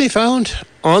what they found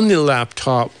on the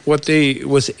laptop,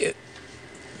 was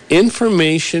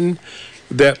information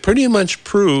that pretty much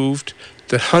proved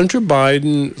that Hunter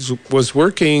Biden was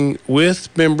working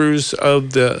with members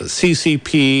of the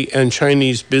CCP and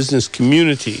Chinese business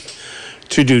community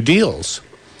to do deals.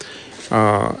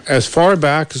 As far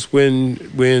back as when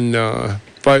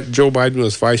Joe Biden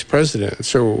was vice president,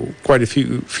 so quite a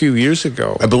few years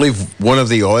ago. I believe one of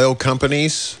the oil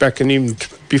companies, back in even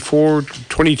before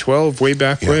 2012, way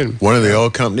back when. One of the oil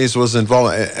companies was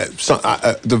involved.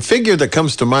 The figure that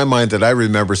comes to my mind that I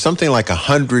remember, something like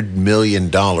 $100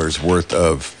 million worth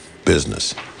of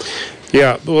business.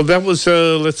 Yeah, well, that was,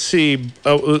 it's the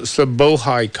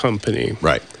Bohai Company.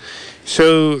 Right.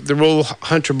 So the role of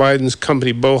Hunter Biden's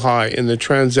company, Bohai, in the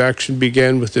transaction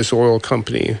began with this oil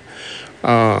company,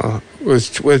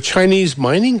 with a Chinese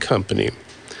mining company.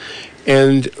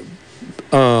 And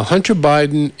Hunter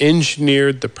Biden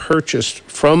engineered the purchase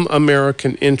from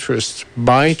American interests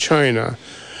by China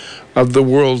of the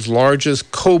world's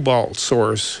largest cobalt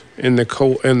source in the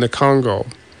Congo.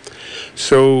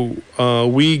 So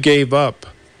we gave up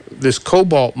this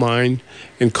cobalt mine,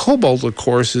 and cobalt, of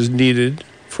course, is needed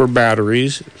for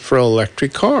batteries for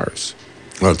electric cars.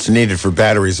 Well, it's needed for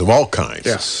batteries of all kinds.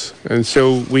 Yes. And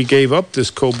so we gave up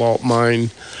this cobalt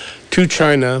mine to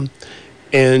China,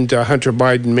 and Hunter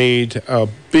Biden made a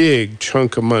big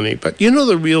chunk of money. But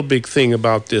the real big thing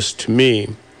about this to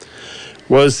me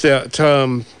was that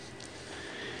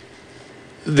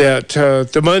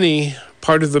the money,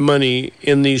 part of the money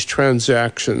in these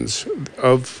transactions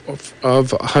of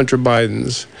Hunter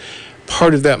Biden's,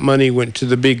 part of that money went to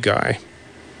the big guy.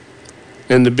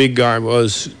 And the big guy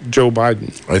was Joe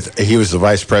Biden. He was the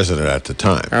vice president at the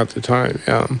time. At the time,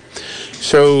 yeah.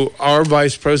 So our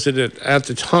vice president at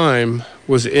the time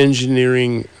was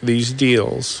engineering these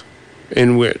deals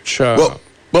in which... but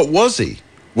was he?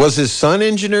 Was his son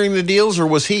engineering the deals, or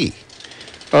was he?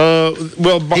 He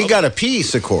got a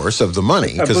piece, of course, of the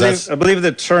money. I believe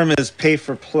the term is pay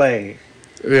for play.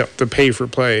 Yeah, the pay for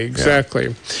play, exactly.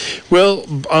 Yeah. Well,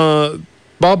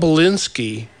 Bob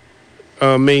Alinsky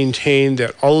maintained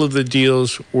that all of the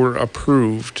deals were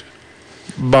approved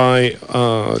by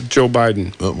Joe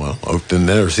Biden. Well, then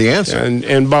there's the answer.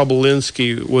 And Bob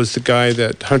Alinsky was the guy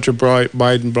that Hunter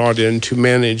Biden brought in to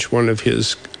manage one of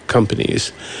his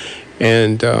companies.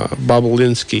 And Bob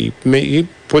Alinsky he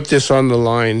put this on the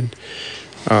line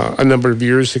a number of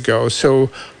years ago.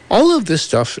 So all of this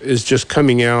stuff is just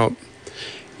coming out.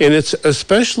 And it's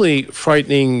especially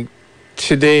frightening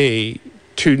today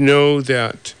to know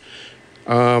that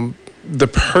the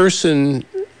person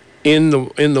in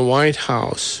the White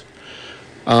House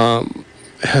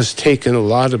has taken a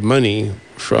lot of money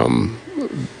from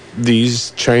these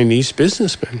Chinese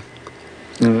businessmen.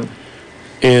 Mm.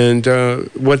 And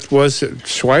what was it?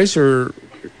 Schweizer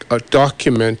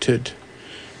documented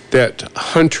that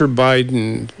Hunter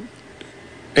Biden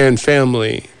and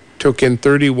family took in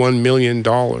 $31 million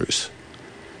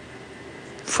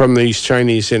from these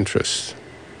Chinese interests,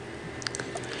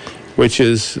 which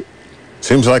is...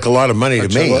 Seems like a lot of money to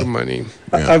me. A lot of money.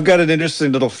 Yeah. I've got an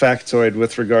interesting little factoid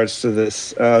with regards to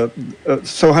this.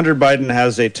 So Hunter Biden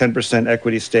has a 10%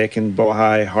 equity stake in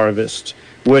Bohai Harvest,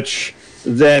 which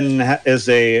then is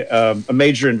a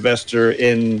major investor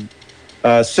in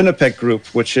Sinopec Group,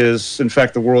 which is, in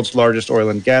fact, the world's largest oil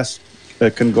and gas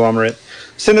conglomerate.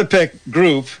 Sinopec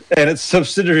Group and its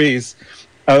subsidiaries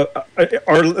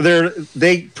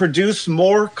they produce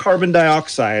more carbon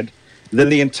dioxide than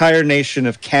the entire nation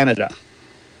of Canada.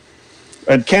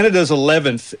 And Canada is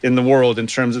 11th in the world in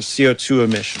terms of CO2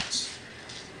 emissions.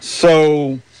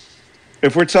 So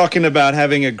if we're talking about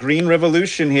having a green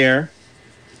revolution here,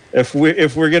 if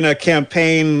we're going to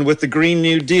campaign with the Green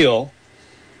New Deal,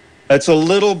 it's a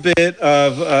little bit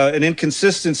of an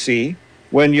inconsistency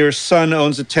when your son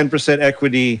owns a 10%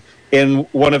 equity in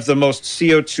one of the most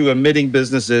CO2 emitting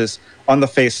businesses on the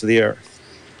face of the earth.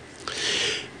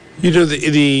 You know,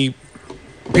 the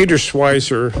Peter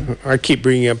Schweizer, I keep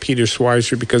bringing up Peter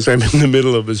Schweizer because I'm in the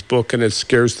middle of his book and it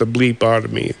scares the bleep out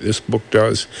of me. This book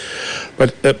does.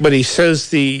 But he says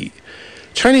the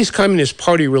Chinese Communist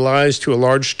Party relies to a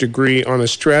large degree on a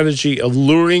strategy of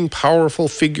luring powerful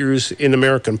figures in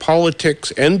American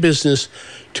politics and business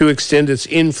to extend its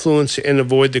influence and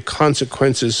avoid the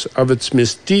consequences of its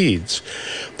misdeeds.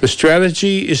 The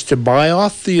strategy is to buy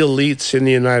off the elites in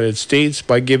the United States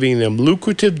by giving them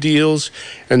lucrative deals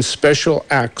and special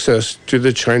access to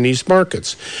the Chinese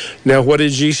markets. Now, what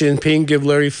did Xi Jinping give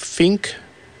Larry Fink?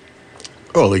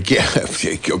 Well, he gave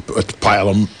a pile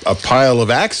of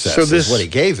access. So this is what he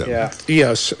gave him. Yeah.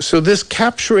 Yes. So this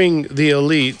capturing the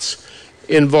elites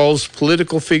involves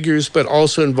political figures, but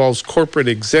also involves corporate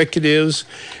executives,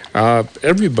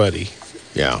 everybody.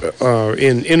 Yeah.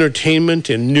 In entertainment,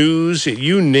 in news,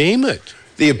 you name it.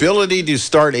 The ability to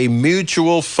start a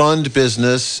mutual fund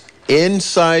business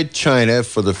inside China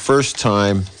for the first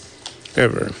time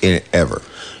ever.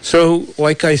 So,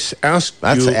 like I asked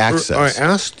That's you, access. I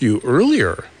asked you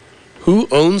earlier, who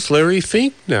owns Larry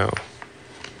Fink now?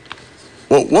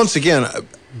 Well, once again,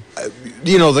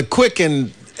 the quick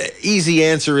and easy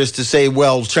answer is to say,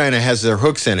 well, China has their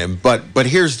hooks in him. But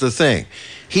here's the thing: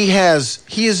 he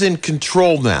is in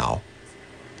control now,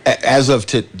 as of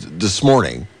this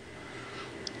morning,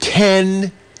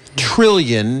 $10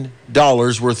 trillion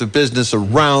worth of business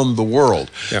around the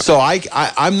world. Yeah. So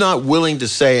I'm not willing to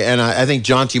say, and I think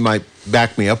Jonty might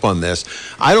back me up on this,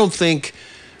 I don't think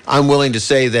I'm willing to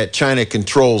say that China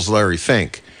controls Larry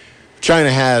Fink.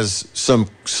 China has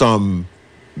some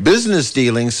business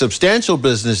dealings, substantial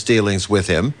business dealings with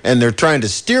him, and they're trying to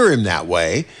steer him that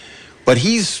way, but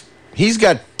he's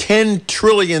got $10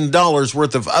 trillion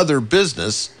worth of other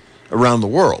business around the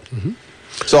world. Mm-hmm.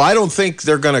 So I don't think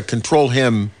they're going to control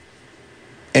him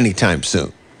anytime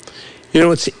soon. You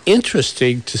know, it's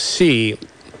interesting to see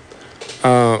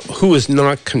who is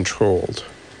not controlled.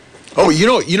 Oh, you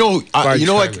know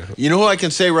who I can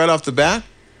say right off the bat?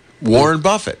 Warren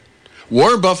Buffett.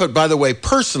 Warren Buffett, by the way,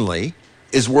 personally,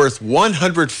 is worth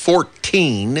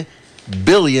 $114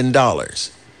 billion.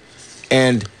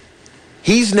 And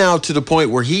he's now to the point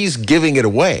where he's giving it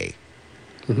away.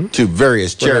 Mm-hmm. To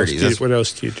various charities. What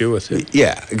else do you do with it?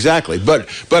 Yeah, exactly. But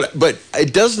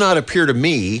it does not appear to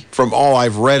me, from all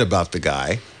I've read about the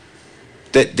guy,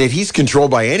 that he's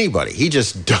controlled by anybody. He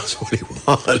just does what he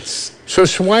wants. So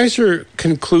Schweizer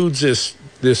concludes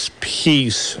this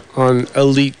piece on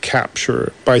elite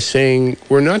capture by saying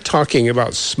we're not talking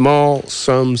about small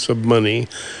sums of money.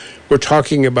 We're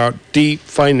talking about deep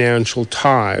financial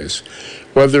ties.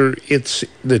 Whether it's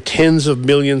the tens of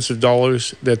millions of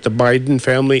dollars that the Biden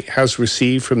family has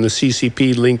received from the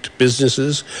CCP-linked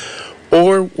businesses,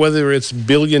 or whether it's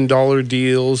billion-dollar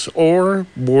deals or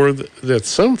more that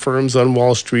some firms on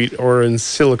Wall Street or in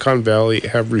Silicon Valley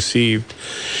have received.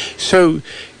 So,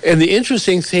 and the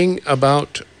interesting thing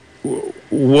about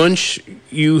once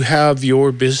you have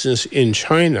your business in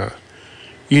China,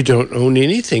 you don't own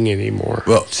anything anymore.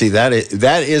 Well, see, that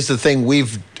is the thing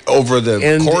we've over the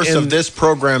course of this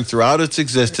program throughout its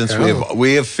existence,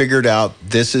 we have figured out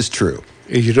this is true.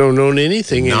 You don't own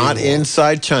anything Not anymore.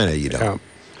 Inside China, you don't.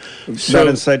 Yeah. Not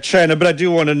inside China, but I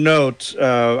do want to note,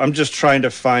 I'm just trying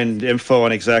to find info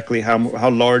on exactly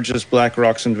how large is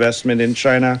BlackRock's investment in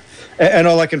China. And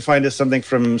all I can find is something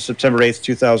from September 8th,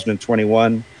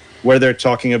 2021, where they're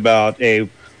talking about a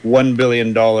 $1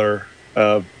 billion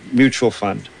mutual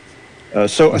fund.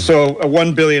 So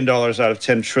 $1 billion out of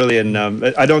 $10 trillion.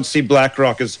 I don't see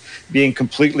BlackRock as being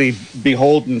completely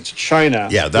beholden to China.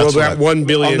 Yeah, that's that $1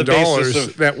 billion.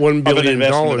 That $1 billion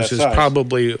is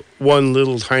probably one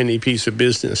little tiny piece of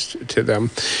business to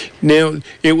them. Now,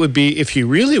 it would be, if you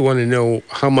really want to know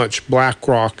how much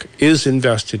BlackRock is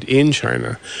invested in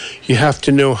China, you have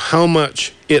to know how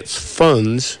much its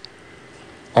funds,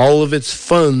 all of its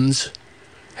funds,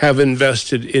 have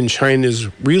invested in China's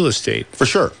real estate. For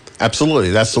sure. Absolutely.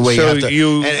 That's the way you have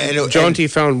to. Jonty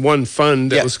found one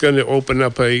fund that was going to open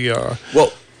up a...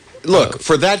 well, look,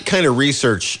 for that kind of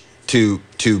research to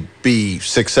be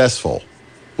successful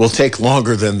will take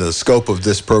longer than the scope of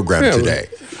this program today.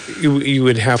 You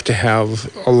would have to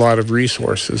have a lot of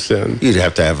resources then. You'd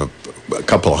have to have a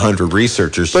couple of hundred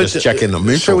researchers just checking the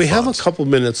mutual funds. So we have a couple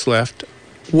minutes left.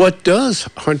 What does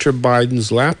Hunter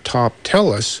Biden's laptop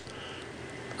tell us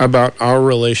about our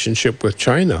relationship with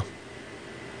China?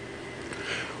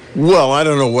 Well, I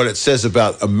don't know what it says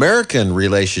about American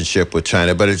relationship with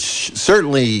China, but it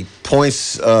certainly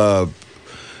points the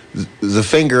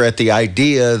finger at the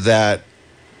idea that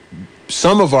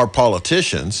some of our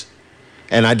politicians,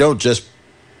 and I don't just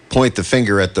point the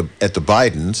finger at the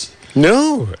Bidens.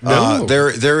 No.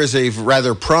 There is a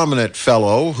rather prominent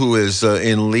fellow who is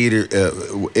in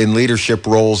leadership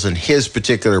roles in his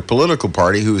particular political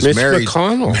party, who is married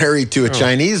to a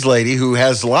Chinese lady who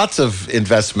has lots of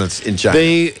investments in China.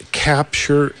 They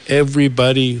capture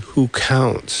everybody who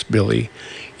counts, Billy.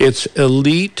 It's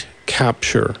elite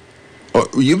capture. Oh,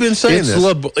 you've been saying this.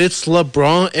 It's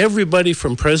LeBron. Everybody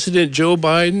from President Joe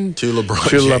Biden to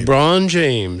LeBron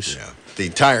James. Yeah. The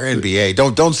entire NBA.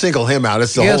 Don't single him out.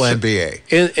 It's the whole NBA.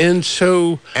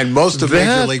 And most of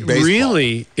Major League Baseball.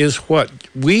 Really is what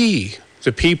we,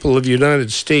 the people of the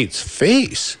United States,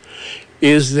 face,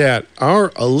 is that our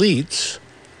elites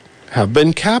have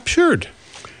been captured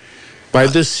by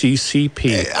the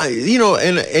CCP.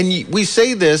 And we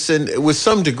say this and with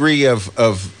some degree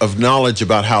of knowledge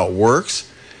about how it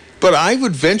works, but I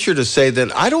would venture to say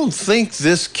that I don't think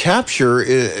this capture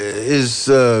is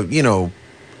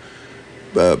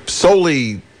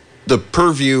solely the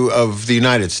purview of the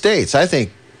United States. I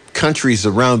think countries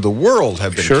around the world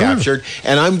have been captured,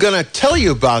 and I'm going to tell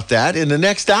you about that in the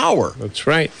next hour. That's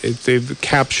right. They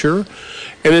capture,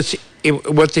 and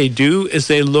what they do is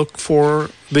they look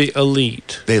for the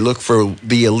elite. They look for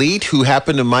the elite who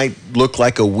might look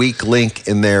like a weak link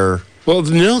in their... Well,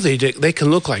 no, they can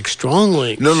look like strong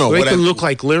links. No, they can look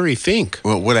like Larry Fink.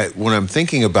 Well, what I'm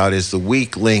thinking about is the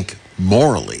weak link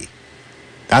morally.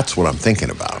 That's what I'm thinking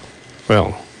about.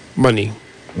 Well, money.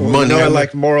 I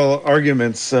like moral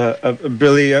arguments,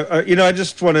 Billy. I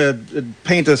just want to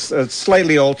paint a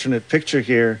slightly alternate picture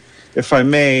here, if I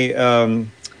may.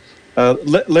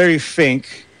 Larry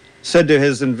Fink said to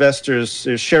his investors,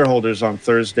 his shareholders on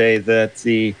Thursday, that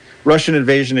the Russian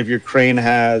invasion of Ukraine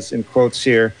has, in quotes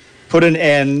here, put an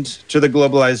end to the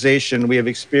globalization we have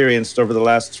experienced over the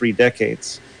last 3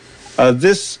 decades.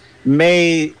 This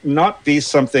may not be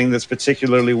something that's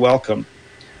particularly welcome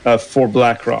for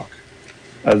Blackrock.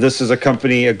 This is a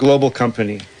company, a global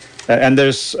company, and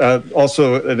there's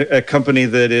also a company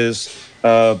that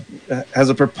has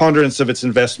a preponderance of its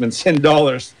investments in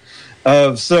dollars.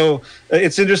 So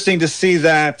it's interesting to see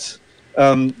that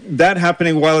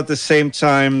happening while at the same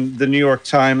time the New York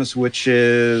Times, which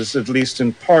is at least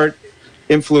in part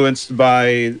influenced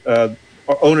by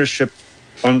ownership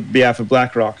on behalf of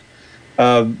Blackrock,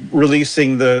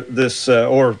 releasing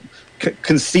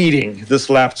conceding this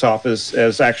laptop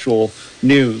as actual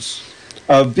news.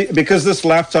 Because this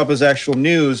laptop as actual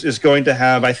news is going to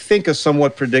have, I think, a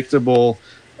somewhat predictable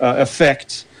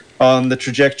effect on the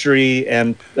trajectory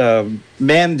and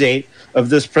mandate of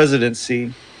this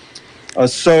presidency.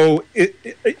 So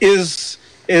is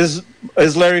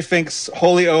Larry Fink's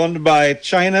wholly owned by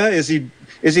China? Is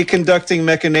he conducting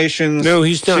machinations? No,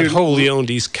 he's not wholly owned.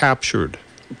 He's captured.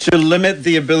 To limit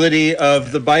the ability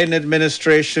of the Biden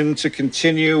administration to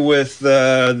continue with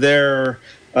their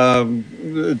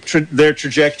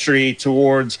trajectory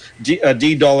towards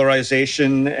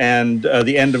de-dollarization and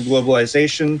the end of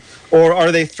globalization? Or are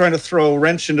they trying to throw a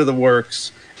wrench into the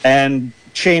works and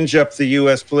change up the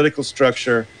U.S. political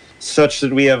structure such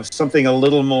that we have something a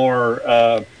little more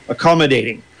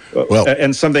accommodating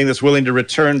and something that's willing to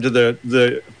return to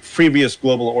the previous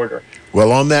global order?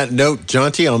 Well, on that note,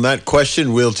 Jonty, on that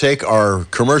question, we'll take our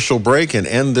commercial break and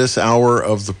end this hour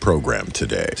of the program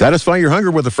today. Satisfy your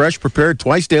hunger with a fresh, prepared,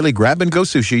 twice-daily grab-and-go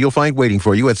sushi you'll find waiting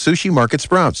for you at Sushi Market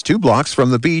Sprouts, 2 blocks from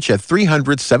the beach at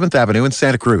 300 7th Avenue in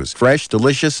Santa Cruz. Fresh,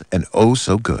 delicious, and oh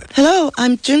so good. Hello,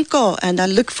 I'm Junko, and I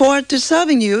look forward to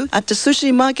serving you at the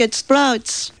Sushi Market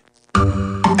Sprouts.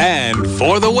 And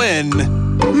for the win...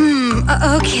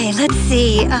 Okay, let's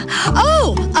see.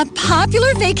 A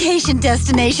popular vacation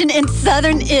destination in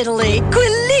southern Italy.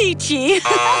 Quilici.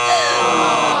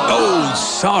 Oh,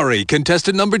 sorry.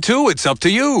 Contestant number 2, it's up to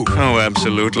you. Oh,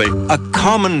 absolutely. A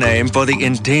common name for the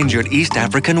endangered East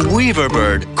African weaver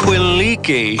bird,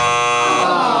 Quiliki.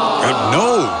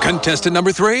 No. Contestant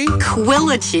number 3?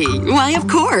 Quilici. Why, of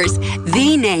course.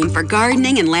 The name for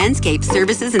gardening and landscape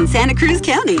services in Santa Cruz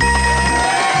County.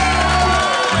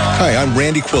 Hi, I'm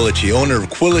Randy Quilici, owner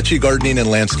of Quilici Gardening and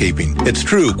Landscaping. It's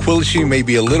true, Quilici may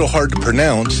be a little hard to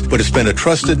pronounce, but it's been a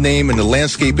trusted name in the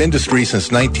landscape industry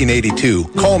since 1982.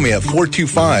 Call me at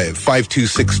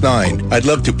 425-5269. I'd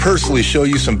love to personally show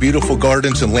you some beautiful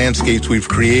gardens and landscapes we've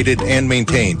created and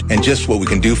maintained, and just what we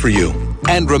can do for you.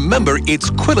 And remember,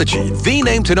 it's Quilici, the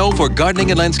name to know for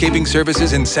gardening and landscaping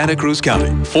services in Santa Cruz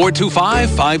County.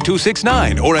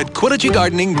 425-5269 or at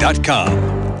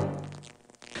QuiliciGardening.com.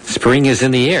 Spring is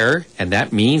in the air, and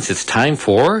that means it's time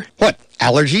for... What,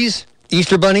 allergies?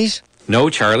 Easter bunnies? No,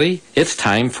 Charlie. It's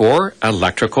time for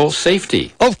electrical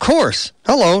safety. Of course.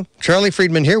 Hello, Charlie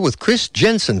Friedman here with Chris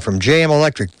Jensen from JM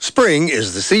Electric. Spring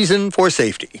is the season for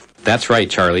safety. That's right,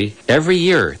 Charlie. Every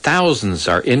year, thousands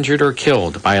are injured or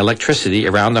killed by electricity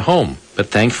around the home. But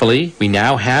thankfully, we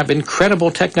now have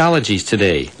incredible technologies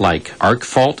today, like arc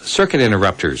fault circuit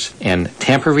interrupters and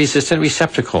tamper-resistant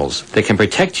receptacles that can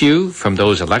protect you from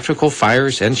those electrical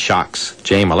fires and shocks.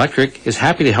 JM Electric is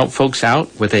happy to help folks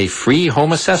out with a free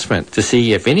home assessment to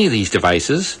see if any of these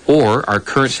devices or our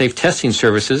current safe testing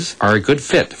services are a good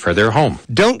fit for their home.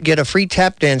 Don't get a free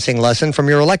tap dancing lesson from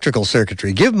your electrical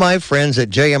circuitry. Give my friends at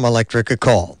JM Electric a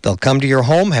call. They'll come to your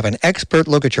home, have an expert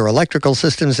look at your electrical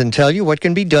systems, and tell you what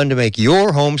can be done to make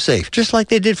your home safe, just like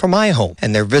they did for my home.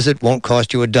 And their visit won't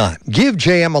cost you a dime. Give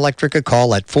JM Electric a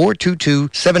call at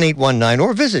 422-7819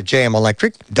 or visit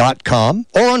jmelectric.com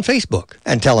or on Facebook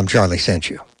and tell them Charlie sent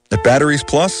you. At Batteries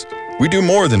Plus, we do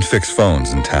more than fix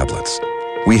phones and tablets.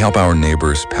 We help our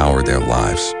neighbors power their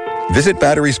lives. Visit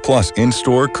Batteries Plus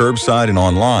in-store, curbside, and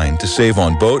online to save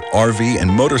on boat, RV,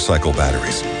 and motorcycle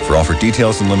batteries. For offer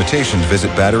details and limitations, visit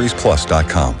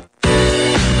batteriesplus.com.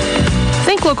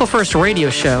 Think Local First radio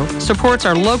show supports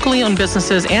our locally owned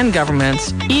businesses and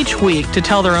governments each week to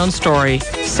tell their own story,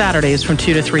 Saturdays from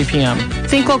 2 to 3 p.m.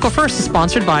 Think Local First is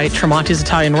sponsored by Tremonti's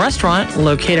Italian Restaurant,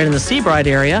 located in the Seabride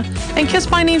area, and Kiss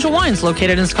by an Angel Wines,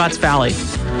 located in Scotts Valley.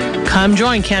 Come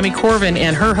join Cammie Corvin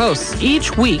and her hosts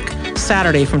each week,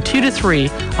 Saturday from 2 to 3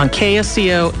 on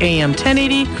KSCO AM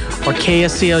 1080 or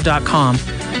KSCO.com.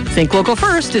 Think Local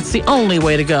First, it's the only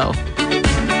way to go.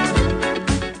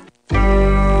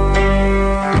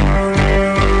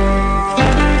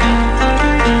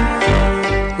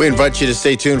 We invite you to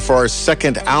stay tuned for our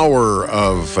second hour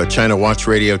of China Watch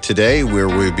Radio today, where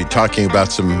we'll be talking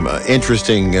about some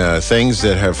interesting things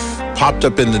that have popped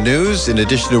up in the news, in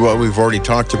addition to what we've already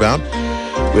talked about.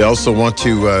 We also want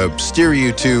to steer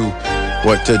you to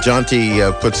what Jonty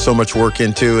puts so much work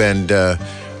into, and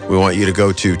we want you to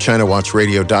go to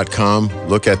ChinaWatchRadio.com,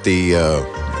 look at the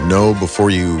Know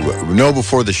Before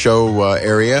the Show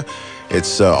area.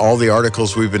 It's all the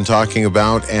articles we've been talking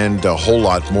about and a whole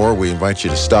lot more. We invite you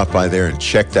to stop by there and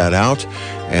check that out.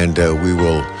 And we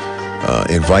will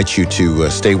invite you to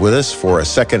stay with us for a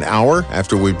second hour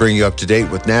after we bring you up to date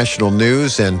with national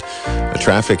news and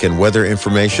traffic and weather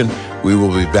information. We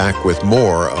will be back with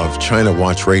more of China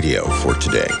Watch Radio for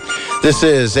today. This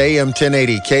is AM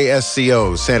 1080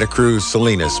 KSCO, Santa Cruz,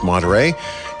 Salinas, Monterey.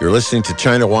 You're listening to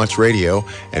China Watch Radio,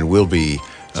 and we'll be...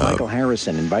 Michael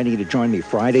Harrison inviting you to join me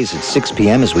Fridays at 6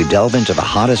 p.m. as we delve into the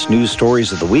hottest news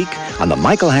stories of the week on the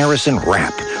Michael Harrison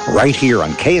Wrap, right here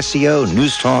on KSCO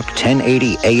News Talk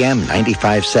 1080 AM,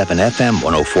 95.7 FM,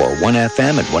 104.1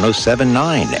 FM, and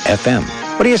 107.9 FM.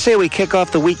 What do you say we kick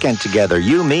off the weekend together,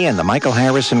 you, me, and the Michael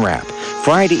Harrison Wrap?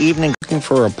 Friday evening. Looking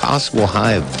for a possible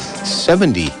high of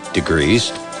 70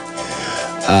 degrees.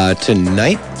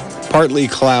 Tonight, partly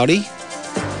cloudy.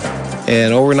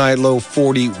 And overnight low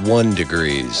 41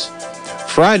 degrees.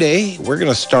 Friday, we're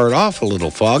going to start off a little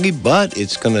foggy, but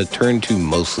it's going to turn to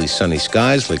mostly sunny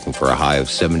skies, looking for a high of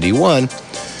 71.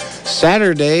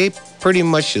 Saturday, pretty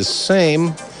much the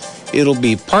same. It'll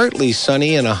be partly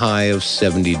sunny and a high of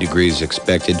 70 degrees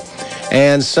expected.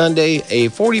 And Sunday, a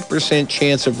 40%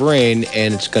 chance of rain,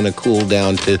 and it's going to cool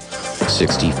down to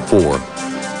 64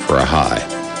 for a high.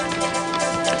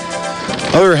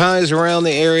 Other highs around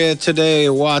the area today: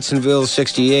 Watsonville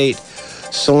 68,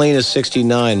 Salinas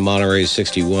 69, Monterey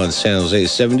 61, San Jose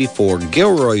 74,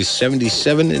 Gilroy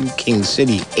 77, and King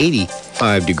City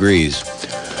 85 degrees.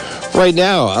 Right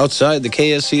now, outside the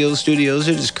KSCO studios,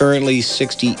 it is currently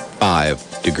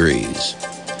 65 degrees.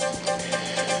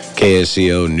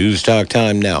 KSCO News Talk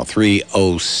time now,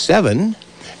 3:07,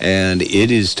 and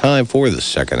it is time for the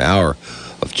second hour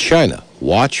of China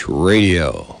Watch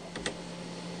Radio.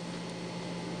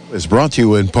 Is brought to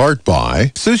you in part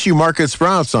by Sushi Market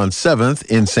Sprouts on 7th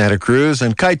in Santa Cruz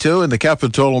and Kaito in the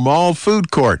Capitola Mall Food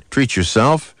Court. Treat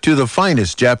yourself to the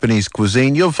finest Japanese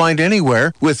cuisine you'll find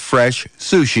anywhere with fresh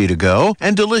sushi to go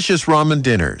and delicious ramen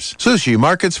dinners. Sushi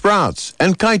Market Sprouts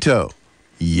and Kaito.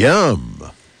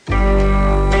 Yum!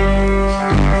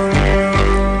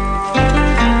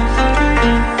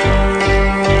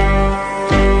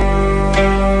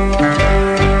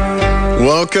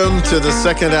 Welcome to the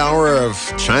second hour of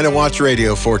China Watch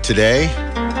Radio for today.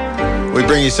 We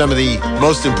bring you some of the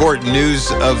most important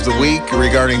news of the week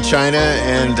regarding China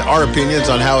and our opinions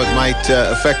on how it might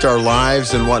affect our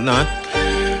lives and whatnot.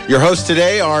 Your hosts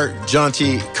today are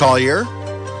Jonty Collier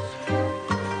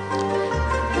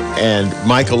and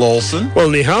Michael Olson. Well,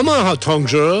 ni hao ma,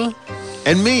 tongzhe.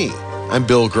 And me. I'm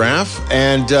Bill Graff.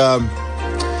 And,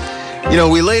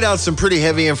 we laid out some pretty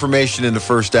heavy information in the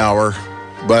first hour,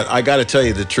 but I got to tell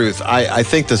you the truth. I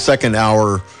think the second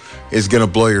hour is going to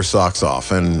blow your socks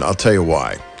off, and I'll tell you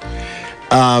why.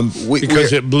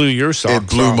 Because it blew your socks off. It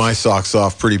blew my socks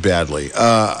off pretty badly.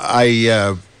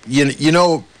 Every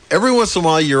once in a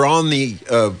while you're on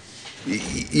the,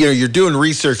 you're doing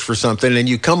research for something, and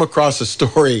you come across a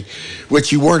story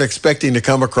which you weren't expecting to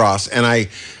come across. And I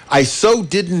so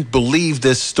didn't believe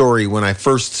this story when I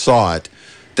first saw it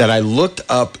that I looked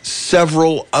up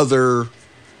several other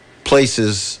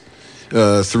places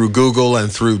through Google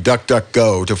and through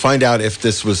DuckDuckGo to find out if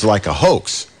this was like a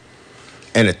hoax.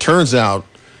 And it turns out,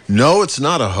 no, it's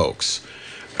not a hoax.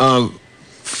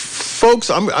 Folks,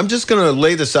 I'm just going to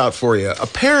lay this out for you.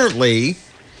 Apparently,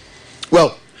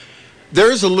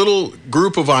 there's a little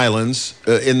group of islands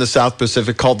in the South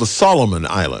Pacific called the Solomon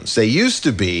Islands.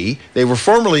 They were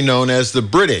formerly known as the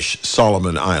British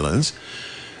Solomon Islands.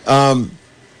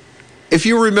 If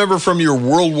you remember from your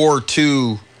World War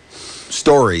II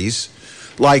stories,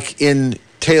 like in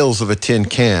Tales of a Tin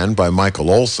Can by Michael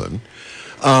Olson,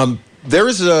 there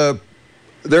is a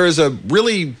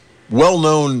really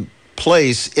well-known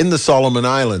place in the Solomon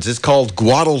Islands. It's called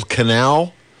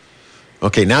Guadalcanal.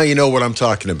 Okay, now you know what I'm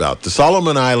talking about. The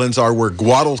Solomon Islands are where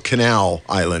Guadalcanal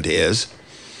Island is.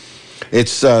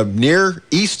 It's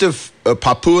east of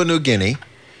Papua New Guinea,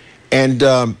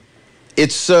 and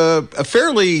it's a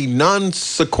fairly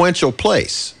non-sequential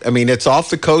place. I mean, it's off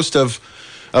the coast of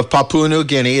Papua New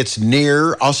Guinea. It's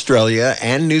near Australia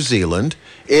and New Zealand.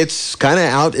 It's kind of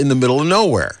out in the middle of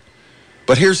nowhere.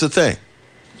 But here's the thing.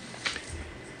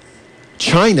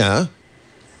 China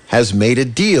has made a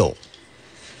deal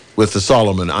with the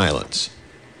Solomon Islands.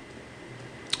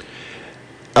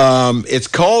 It's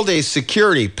called a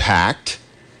security pact.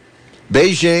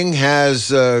 Beijing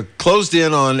has closed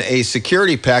in on a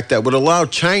security pact that would allow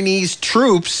Chinese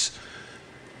troops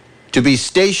to be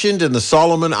stationed in the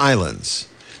Solomon Islands.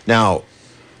 Now,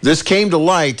 this came to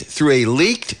light through a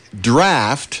leaked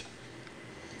draft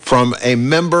from a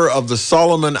member of the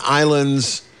Solomon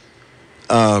Islands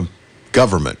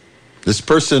government. This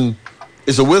person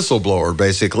is a whistleblower,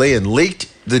 basically, and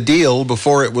leaked the deal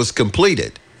before it was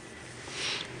completed.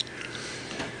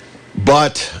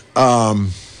 But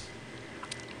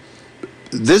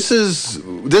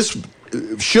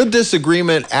should this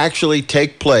agreement actually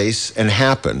take place and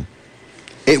happen,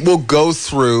 it will go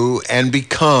through and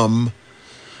become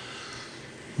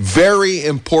very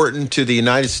important to the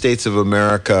United States of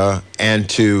America and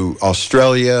to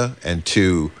Australia and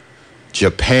to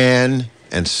Japan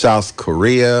and South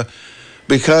Korea,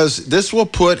 because this will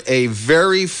put a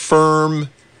very firm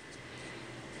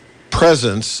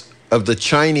presence of the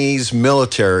Chinese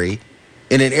military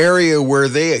in an area where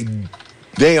they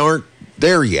aren't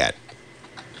there yet.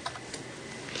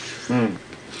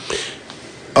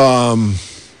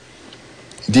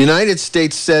 The United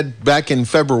States said back in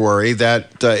February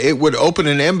that it would open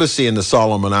an embassy in the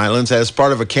Solomon Islands as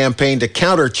part of a campaign to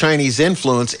counter Chinese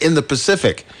influence in the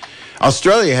Pacific.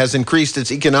 Australia has increased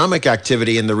its economic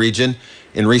activity in the region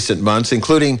in recent months,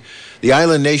 including the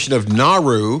island nation of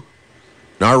Nauru.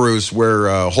 Nauru's where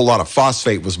a whole lot of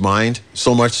phosphate was mined,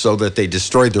 so much so that they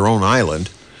destroyed their own island.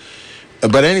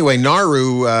 But anyway,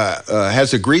 Nauru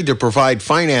has agreed to provide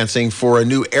financing for a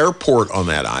new airport on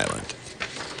that island.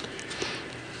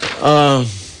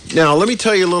 Now, let me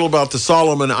tell you a little about the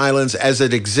Solomon Islands as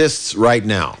it exists right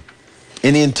now.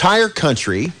 In the entire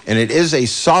country, and it is a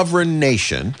sovereign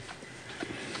nation,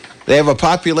 they have a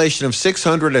population of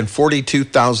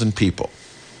 642,000 people.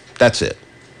 That's it.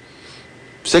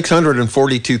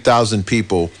 642,000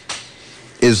 people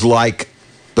is like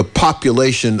the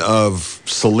population of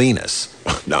Salinas.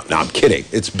 No, I'm kidding.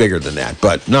 It's bigger than that,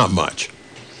 but not much.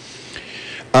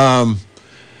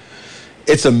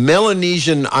 It's a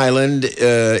Melanesian island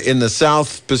in the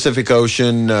South Pacific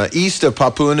Ocean, east of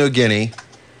Papua New Guinea.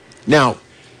 Now,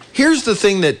 here's the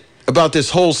thing about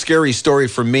this whole scary story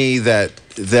for me that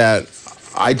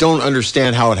I don't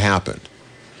understand how it happened.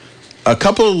 A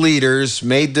couple of leaders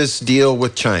made this deal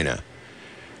with China,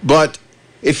 but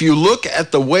if you look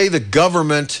at the way the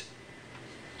government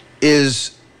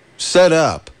is set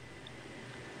up,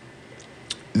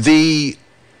 the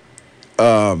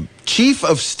chief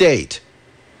of state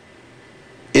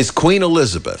is Queen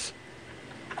Elizabeth.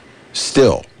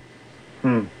 Still.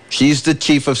 She's the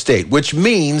chief of state, which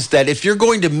means that if you're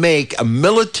going to make a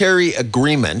military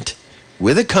agreement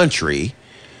with a country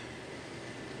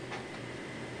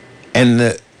and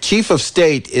the chief of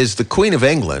state is the Queen of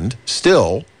England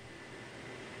still,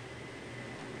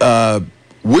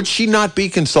 would she not be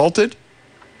consulted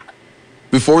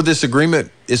before this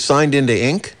agreement is signed into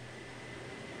ink?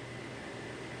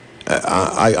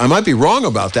 I might be wrong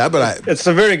about that, but it's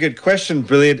a very good question,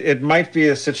 Billy. It might be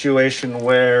a situation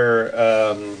where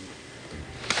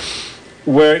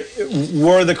were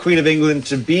the Queen of England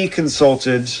to be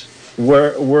consulted,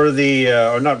 were the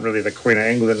or not really the Queen of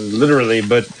England literally,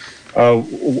 but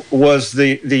was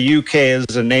the UK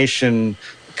as a nation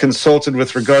consulted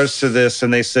with regards to this,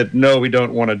 and they said no, we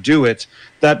don't want to do it.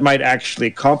 That might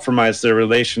actually compromise their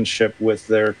relationship with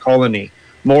their colony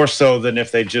more so than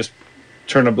if they just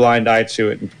turn a blind eye to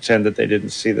it and pretend that they didn't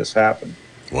see this happen.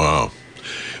 Wow.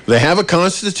 They have a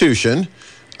constitution.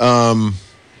 And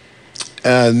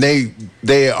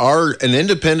they are an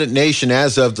independent nation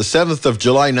as of the 7th of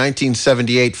July,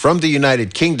 1978 from the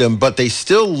United Kingdom, but they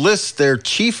still list their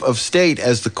chief of state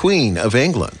as the Queen of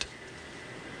England.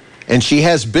 And she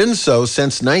has been so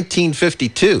since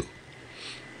 1952.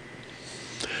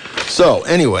 So,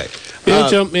 anyway. May I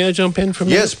jump in for a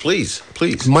minute? Yes, please.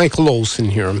 Michael Olson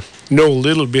here. Know a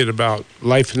little bit about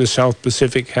life in the South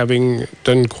Pacific, having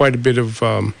done quite a bit of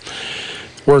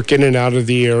work in and out of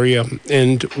the area.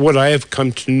 And what I have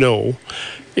come to know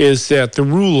is that the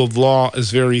rule of law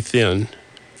is very thin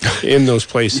in those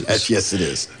places. Yes, it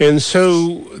is. And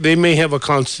so they may have a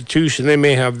constitution, they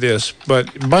may have this,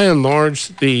 but by and large,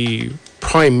 the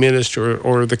prime minister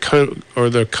or the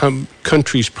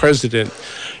country's president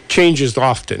changes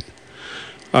often.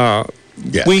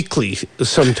 Weekly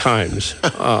sometimes.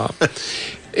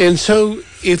 And so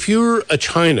if you're a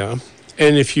China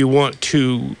and if you want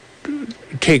to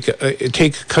take a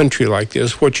country like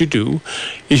this, what you do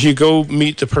is you go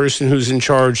meet the person who's in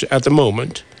charge at the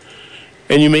moment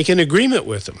and you make an agreement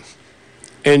with them.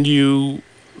 And you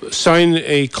sign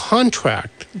a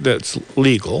contract that's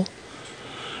legal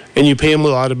and you pay him a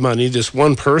lot of money, this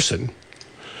one person.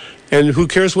 And who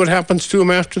cares what happens to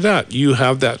him after that? You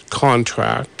have that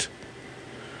contract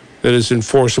that is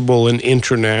enforceable in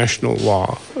international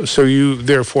law. So you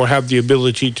therefore have the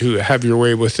ability to have your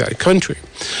way with that country.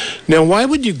 Now, why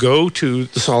would you go to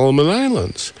the Solomon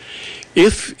Islands?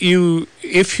 If you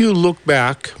look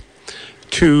back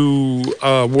to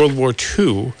World War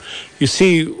II, you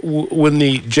see when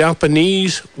the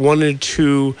Japanese wanted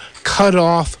to cut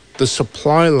off the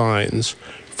supply lines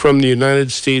from the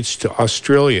United States to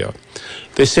Australia,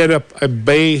 they set up a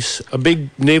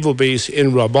big naval base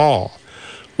in Rabaul,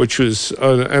 which was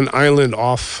an island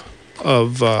off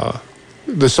of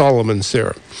the Solomons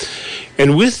there.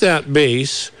 And with that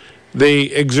base, they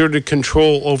exerted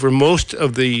control over most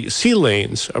of the sea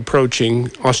lanes approaching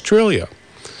Australia.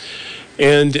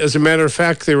 And as a matter of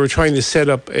fact, they were trying to set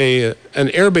up an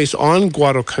airbase on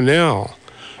Guadalcanal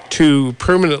to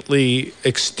permanently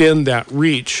extend that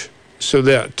reach so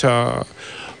that the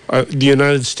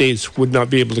United States would not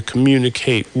be able to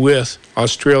communicate with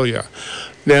Australia.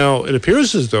 Now, it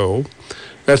appears as though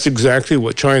that's exactly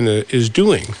what China is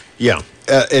doing. Yeah.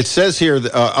 It says here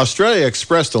that Australia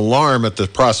expressed alarm at the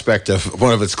prospect of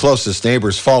one of its closest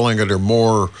neighbors falling under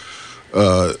more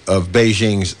of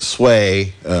Beijing's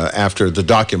sway after the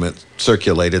document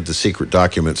circulated, the secret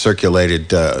document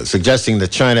circulated, suggesting that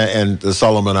China and the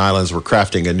Solomon Islands were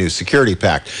crafting a new security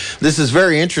pact. This is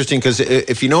very interesting because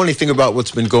if you know anything about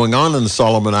what's been going on in the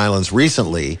Solomon Islands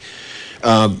recently,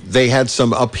 they had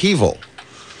some upheaval.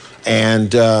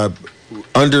 And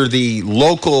under the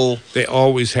local... They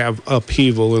always have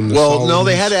upheaval in the Solomons. Well, no,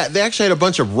 they actually had a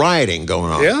bunch of rioting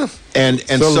going on. Yeah. And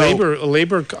so a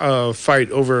labor fight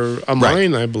over a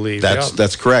mine, right. I believe.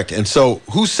 That's correct. And so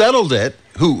who settled it,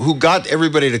 who got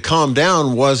everybody to calm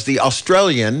down was the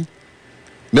Australian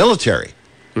military.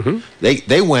 Mm-hmm.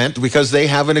 They went because they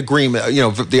have an agreement. You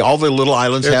know, all the little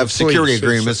islands have security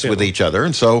agreements with each other.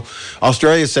 And so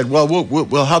Australia said, well,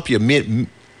 we'll help you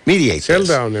mediate Settle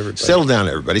down, everybody. Settle down,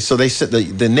 everybody. So they said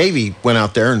the Navy went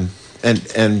out there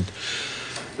and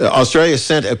Australia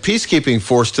sent a peacekeeping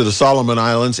force to the Solomon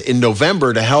Islands in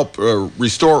November to help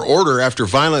restore order after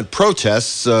violent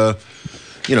protests, were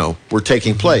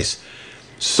taking place.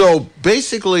 So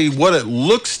basically, what it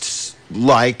looks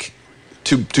like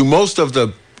to most of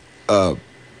the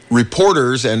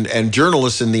reporters and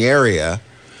journalists in the area,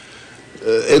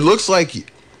 it looks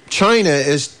like China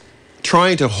is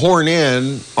trying to horn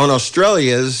in on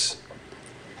Australia's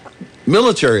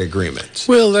military agreements.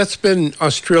 Well, that's been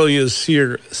Australia's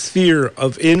sphere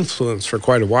of influence for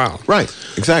quite a while. Right,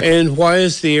 exactly. And why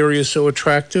is the area so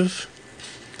attractive?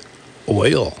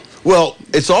 Oil. Well,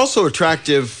 it's also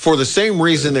attractive for the same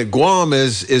reason that Guam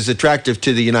is attractive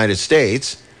to the United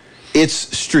States. It's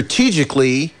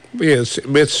strategically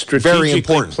it's strategically very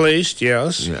important. Placed,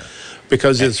 yes. Yeah.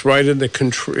 Because it's right in the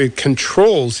it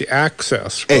controls the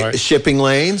access, right? Shipping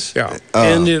lanes. Yeah.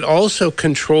 And it also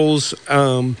controls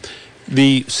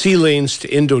the sea lanes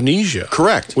to Indonesia.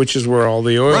 Correct. Which is where all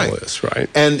the oil is, right?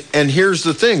 And here's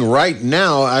the thing. Right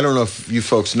now, I don't know if you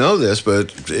folks know this,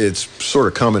 but it's sort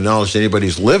of common knowledge to anybody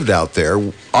who's lived out there.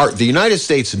 The United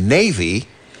States Navy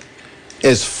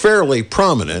is fairly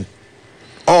prominent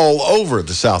all over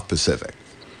the South Pacific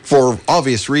for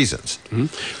obvious reasons.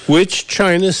 Mm-hmm. Which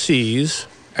China sees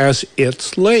as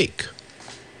its lake.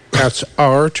 That's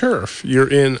our turf. You're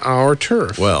in our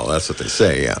turf. Well, that's what they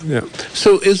say, yeah.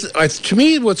 So to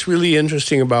me, what's really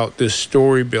interesting about this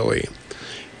story, Billy,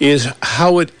 is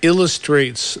how it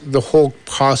illustrates the whole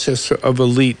process of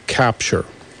elite capture.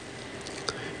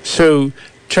 So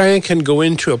China can go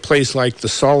into a place like the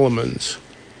Solomons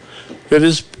that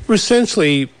is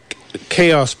essentially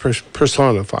chaos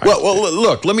personified. Well,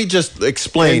 look, let me just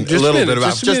explain a little bit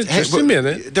about just a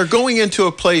minute. They're going into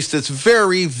a place that's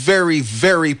very, very,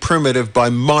 very primitive by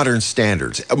modern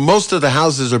standards. Most of the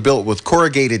houses are built with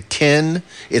corrugated tin.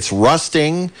 It's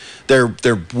rusting. They're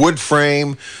wood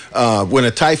frame. When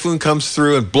a typhoon comes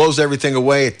through and blows everything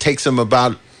away, it takes them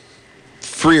about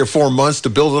 3 or 4 months to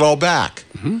build it all back.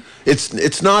 Mm-hmm.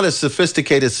 It's not a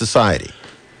sophisticated society.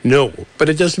 No, but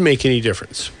it doesn't make any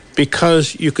difference.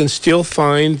 Because you can still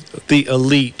find the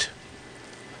elite.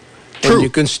 True. And you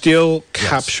can still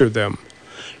capture them.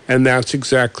 And that's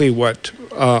exactly what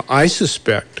I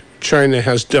suspect China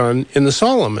has done in the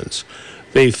Solomons.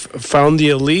 They've found the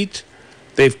elite.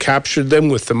 They've captured them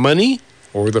with the money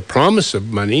or the promise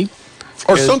of money.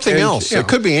 Or something else. Yeah. It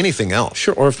could be anything else.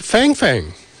 Sure. Or Fang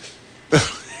Fang.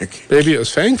 Maybe it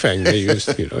was Fang Fang they used.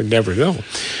 I never know.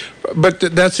 But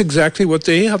that's exactly what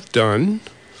they have done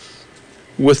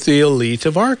with the elite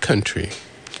of our country.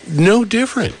 No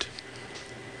different.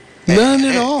 None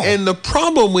at all. And the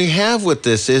problem we have with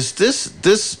this is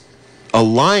this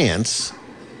alliance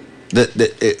that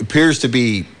it appears to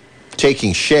be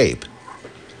taking shape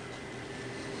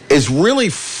is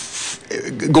really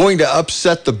going to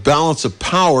upset the balance of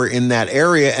power in that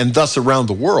area and thus around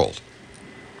the world.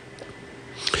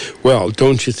 Well,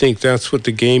 don't you think that's what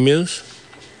the game is?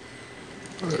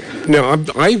 Now,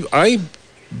 I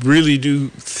really do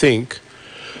think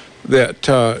that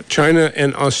China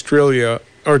and Australia,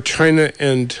 or China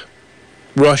and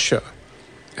Russia,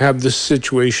 have this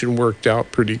situation worked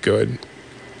out pretty good.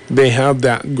 They have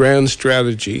that grand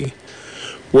strategy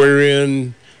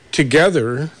wherein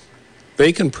together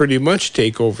they can pretty much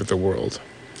take over the world.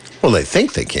 Well, they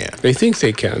think they can. They think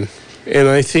they can. And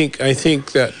I think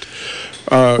that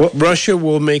Russia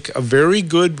will make a very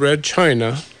good red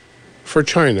China for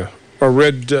China, or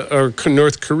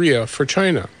North Korea for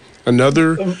China.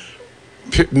 Another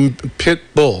pit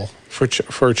bull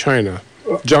for China.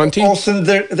 John T? Olson,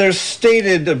 their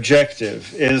stated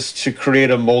objective is to create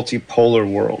a multipolar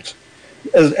world,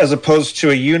 as opposed to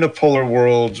a unipolar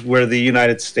world where the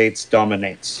United States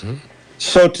dominates. Mm-hmm.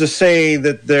 So to say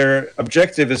that their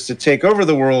objective is to take over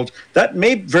the world, that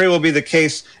may very well be the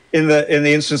case in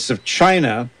the instance of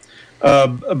China,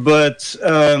 but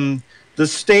the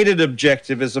stated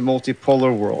objective is a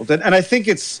multipolar world. And I think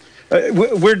it's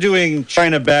we're doing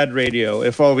China bad radio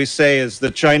if all we say is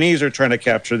the Chinese are trying to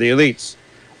capture the elites.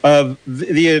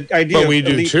 The idea of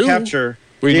elite capture,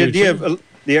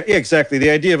 exactly. The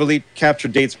idea of elite capture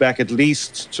dates back at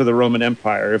least to the Roman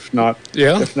Empire, if not.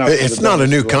 It's not a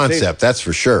new concept, that's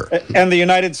for sure. And the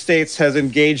United States has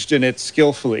engaged in it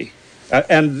skillfully.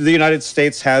 And the United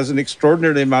States has an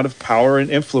extraordinary amount of power and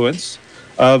influence,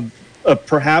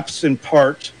 perhaps in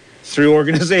part through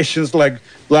organizations like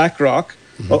Blackrock,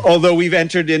 although we've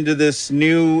entered into this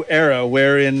new era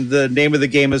wherein the name of the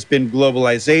game has been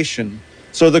globalization.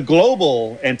 So the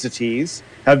global entities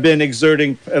have been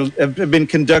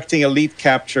conducting elite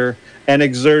capture and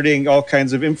exerting all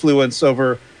kinds of influence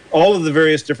over all of the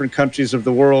various different countries of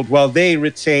the world, while they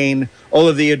retain all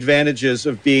of the advantages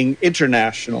of being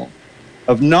international,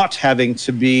 of not having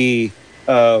to be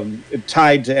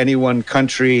tied to any one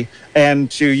country,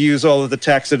 and to use all of the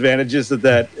tax advantages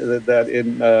that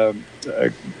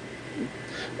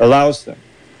allows them.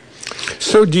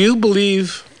 So do you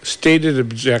believe stated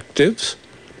objectives?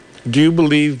 Do you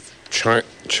believe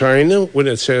China when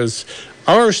it says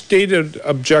our stated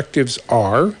objectives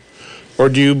are, or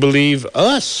do you believe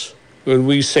us when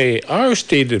we say our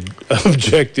stated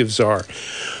objectives are.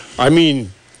 I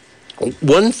mean,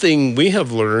 one thing we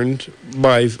have learned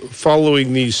by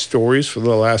following these stories for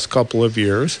the last couple of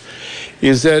years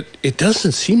is that it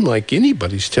doesn't seem like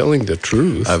anybody's telling the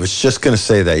truth. I was just going to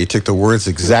say that. You took the words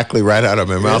exactly right out of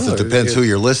my mouth. Yeah, it depends who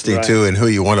you're listening to and who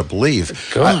you want to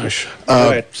believe. Gosh.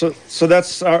 Right. So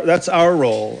that's our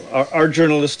role. Our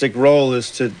journalistic role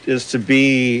is to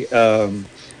be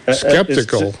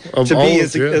skeptical to be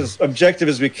as objective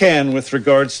as we can with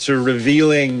regards to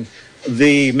revealing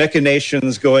the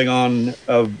machinations going on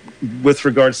with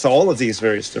regards to all of these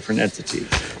various different entities.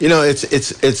 You know, it's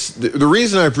the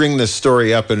reason I bring this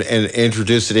story up and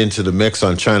introduce it into the mix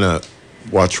on China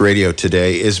Watch Radio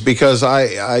today is because I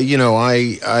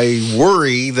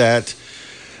worry that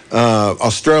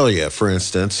Australia, for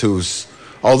instance,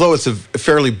 although it's a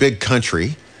fairly big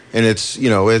country and it's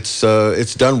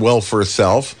done well for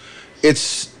itself,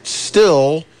 it's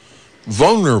still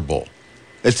vulnerable.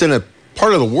 It's in a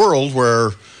part of the world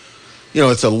where,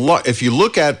 it's a lot. If you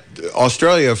look at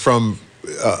Australia from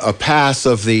a pass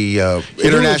of the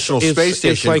International Space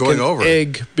Station it's like going an over,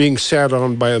 egg being sat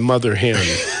on by a mother hen.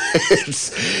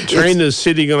 China's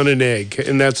sitting on an egg,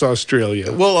 and that's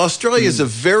Australia. Well, Australia is a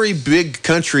very big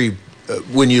country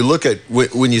when you look at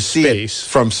when you see it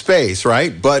from space,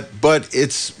 right? But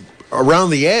it's around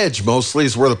the edge mostly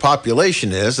is where the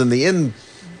population is, and the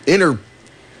inner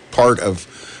part of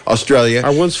Australia.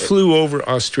 I once flew over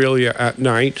Australia at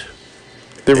night.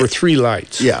 There were 3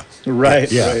 lights. Yeah.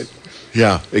 Right. Yeah. Right.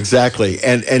 Yeah. Exactly.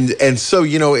 And so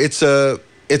it's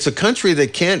a country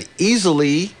that can't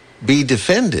easily be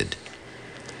defended.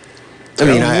 I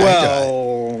mean,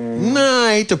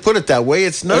 I hate to put it that way.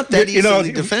 It's not that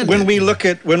easily defended. When we look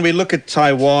at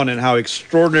Taiwan and how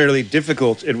extraordinarily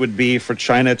difficult it would be for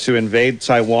China to invade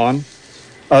Taiwan,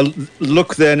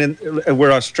 look then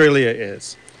where Australia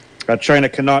is. China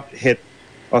cannot hit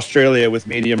Australia with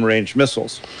medium-range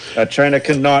missiles. China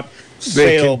cannot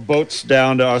sail boats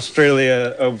down to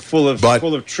Australia full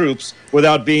of troops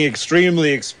without being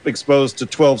extremely exposed to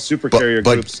 12 supercarrier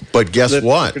groups. But guess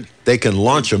what? They can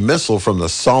launch a missile from the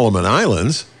Solomon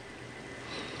Islands.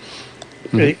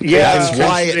 Yeah,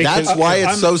 that's why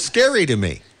it's so scary to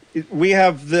me. We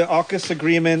have the AUKUS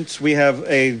agreement. We have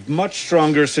a much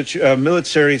stronger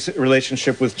military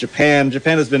relationship with Japan.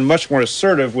 Japan has been much more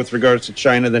assertive with regards to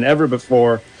China than ever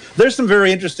before. There's some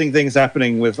very interesting things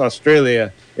happening with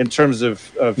Australia in terms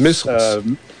of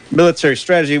military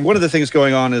strategy. One of the things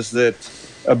going on is that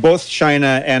both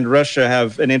China and Russia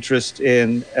have an interest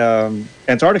in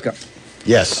Antarctica.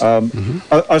 Yes.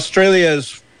 Australia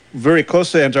is very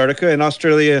close to Antarctica, and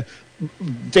Australia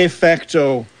de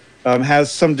facto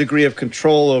has some degree of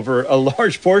control over a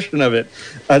large portion of it.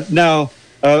 Now,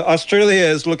 Australia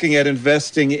is looking at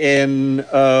investing in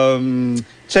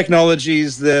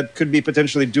technologies that could be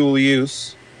potentially dual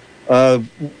use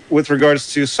with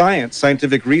regards to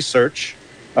scientific research.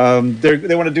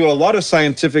 They want to do a lot of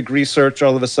scientific research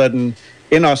all of a sudden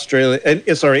in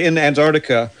in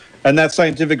Antarctica, and that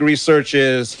scientific research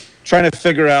is trying to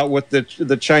figure out what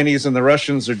the Chinese and the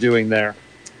Russians are doing there,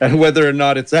 and whether or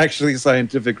not it's actually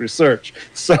scientific research.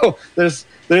 So there's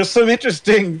some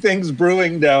interesting things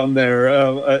brewing down there.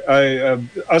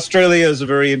 Australia is a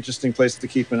very interesting place to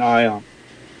keep an eye on.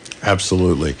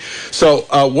 Absolutely. So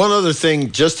one other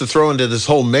thing, just to throw into this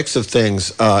whole mix of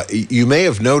things, you may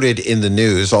have noted in the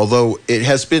news, although it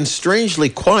has been strangely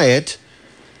quiet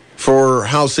for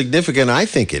how significant I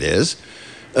think it is,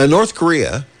 North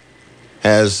Korea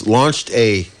has launched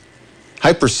a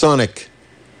hypersonic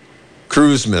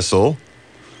cruise missile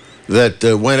that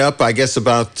went up, I guess,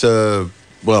 about, a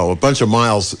bunch of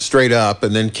miles straight up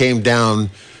and then came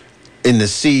down in the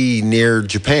sea near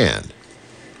Japan.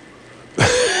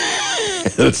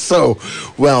 So,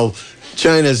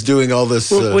 China's doing all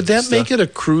this. Would that make it a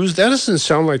cruise? That doesn't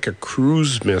sound like a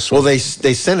cruise missile. Well, they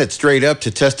sent it straight up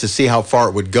to see how far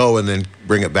it would go and then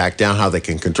bring it back down, how they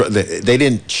can control. They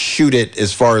didn't shoot it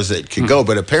as far as it could go,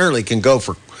 but apparently can go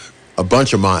for a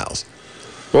bunch of miles.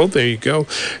 Well, there you go.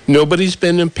 Nobody's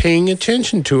been paying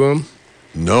attention to them.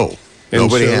 No,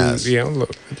 nobody has. Yeah,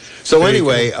 look. So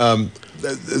anyway,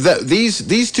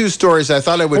 these two stories, I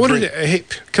thought I would. Hey,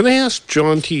 can I ask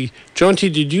John T? John T,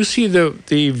 did you see the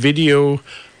video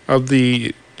of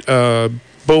the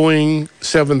Boeing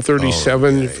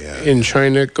 737 in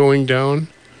China going down?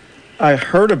 I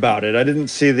heard about it. I didn't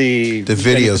see the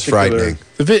video's frightening.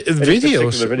 The video,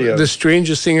 the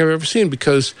strangest thing I've ever seen,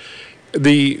 because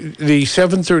the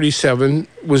 737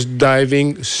 was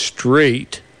diving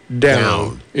straight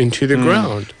down into the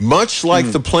ground. Much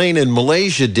like the plane in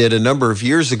Malaysia did a number of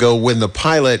years ago when the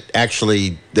pilot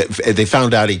actually, they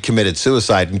found out he committed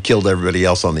suicide and killed everybody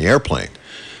else on the airplane.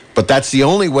 But that's the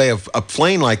only way a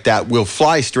plane like that will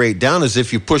fly straight down is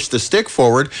if you push the stick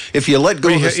forward. If you let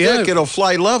go of the stick, it'll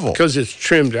fly level. Because it's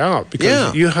trimmed out.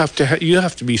 Because you have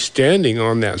to be standing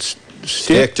on that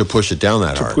stick to push it down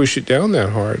that hard. To push it down that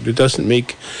hard. It doesn't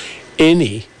make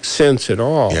any sense at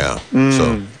all. Yeah.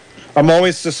 So I'm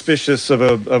always suspicious of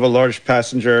a large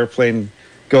passenger airplane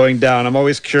going down. I'm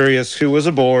always curious who was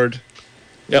aboard.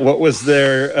 Yep. What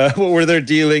were their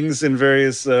dealings in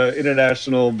various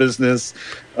international business,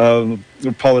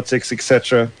 politics,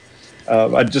 etc.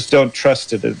 I just don't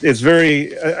trust it. It's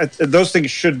very those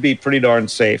things should be pretty darn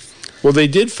safe. Well, they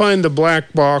did find the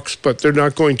black box, but they're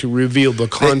not going to reveal the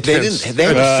contents. They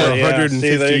haven't for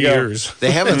 150 years.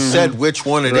 They haven't said which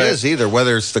one it is either,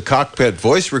 whether it's the cockpit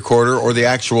voice recorder or the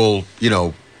actual,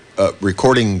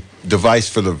 recording device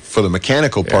for the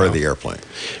mechanical part of the airplane.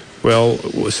 Well,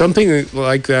 something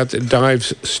like that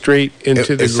dives straight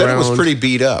into the ground. It said it was pretty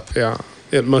beat up. Yeah,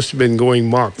 it must have been going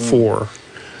Mach 4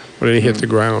 when it hit the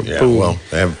ground. Yeah, Boom. well,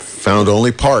 they have found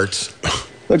only parts.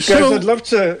 Look, guys, I'd love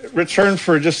to return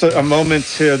for just a moment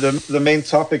to the main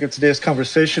topic of today's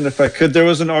conversation, if I could. There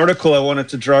was an article I wanted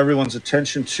to draw everyone's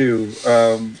attention to,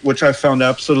 which I found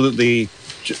absolutely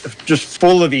just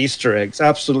full of Easter eggs,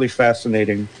 absolutely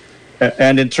fascinating.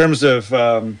 And in terms of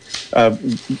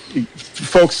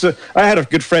folks, I had a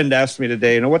good friend ask me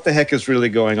today, what the heck is really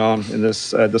going on in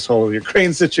this whole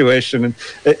Ukraine situation? And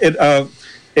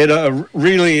it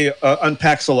really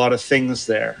unpacks a lot of things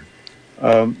there.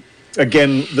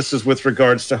 Again, this is with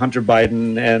regards to Hunter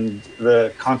Biden and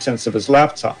the contents of his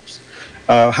laptops.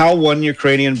 How one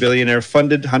Ukrainian billionaire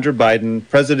funded Hunter Biden,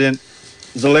 President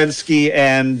Zelensky,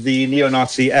 and the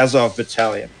neo-Nazi Azov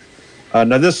battalion.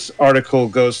 Now, this article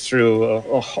goes through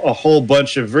a whole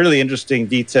bunch of really interesting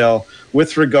detail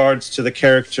with regards to the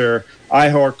character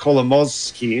Ihor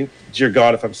Kolomoisky, dear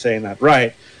God if I'm saying that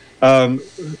right, who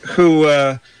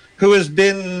has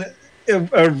been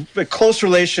a close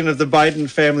relation of the Biden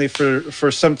family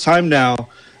for some time now.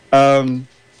 I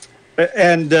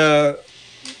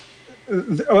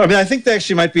think they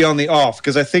actually might be on the off,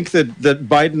 because I think that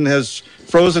Biden has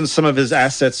frozen some of his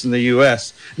assets in the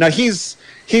U.S. Now, he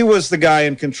was the guy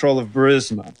in control of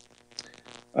Burisma.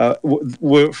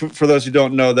 For those who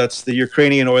don't know, that's the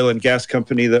Ukrainian oil and gas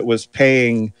company that was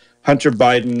paying Hunter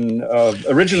Biden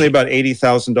originally about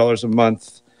 $80,000 a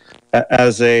month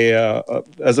as a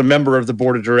member of the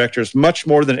board of directors, much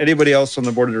more than anybody else on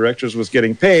the board of directors was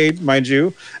getting paid, mind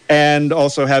you, and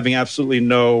also having absolutely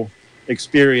no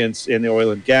experience in the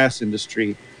oil and gas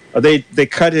industry. They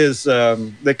cut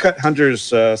Hunter's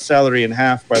salary in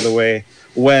half, by the way,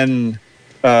 when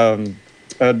Joe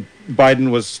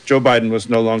Biden was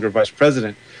no longer vice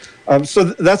president. So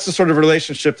that's the sort of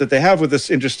relationship that they have with this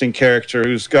interesting character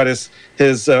who's got his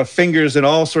fingers in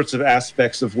all sorts of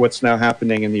aspects of what's now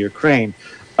happening in the Ukraine.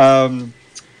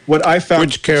 What I found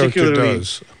Which character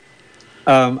does?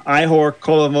 Ihor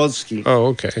Kolomoisky. Oh,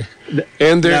 okay.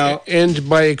 And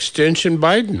by extension,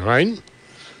 Biden, right?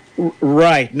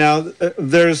 Right. Now,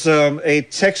 there's a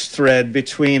text thread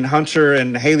between Hunter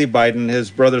and Haley Biden,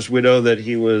 his brother's widow that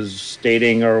he was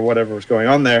dating or whatever was going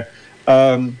on there.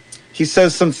 He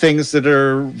says some things that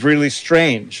are really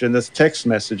strange in this text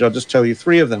message. I'll just tell you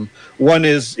three of them. One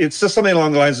is, it says something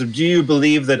along the lines of, do you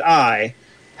believe that I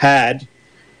had,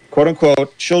 quote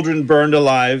unquote, children burned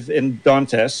alive in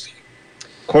Donetsk,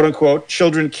 quote unquote,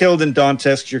 children killed in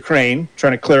Donetsk, Ukraine,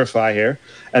 trying to clarify here.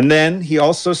 And then he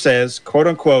also says, quote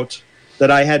unquote,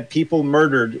 that I had people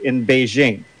murdered in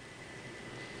Beijing.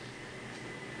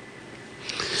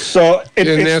 So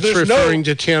that's referring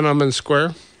to Tiananmen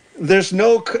Square? There's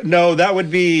no, that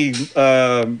would be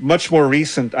much more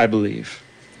recent, I believe.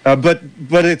 But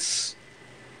it's,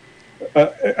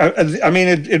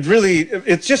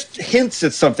 it just hints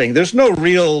at something. There's no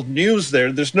real news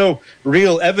there. There's no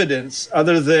real evidence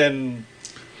other than...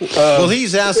 well,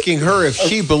 he's asking her if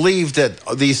she believed that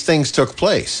these things took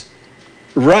place.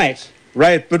 Right.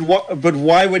 But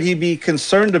why would he be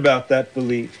concerned about that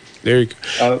belief? There you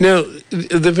go. Now,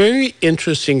 the very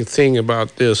interesting thing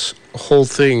about this whole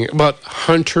thing, about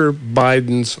Hunter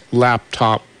Biden's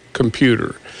laptop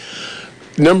computer,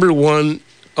 number one,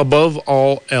 above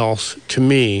all else, to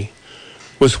me,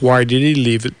 was why did he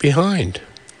leave it behind?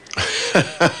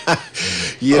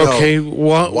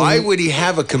 Why would he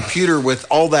have a computer with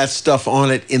all that stuff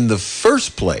on it in the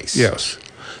first place? Yes.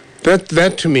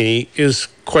 That to me is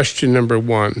question number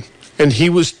one. And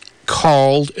he was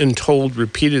called and told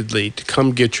repeatedly to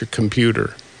come get your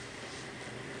computer.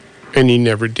 And he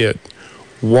never did.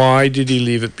 Why did he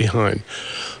leave it behind?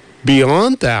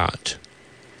 Beyond that,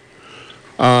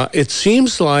 it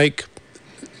seems like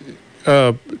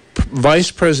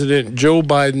Vice President Joe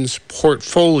Biden's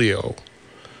portfolio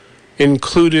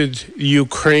included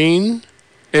Ukraine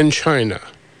and China.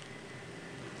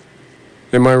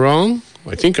 Am I wrong?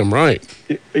 I think I'm right.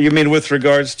 You mean with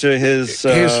regards to his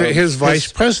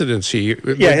vice presidency?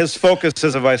 Yeah, his focus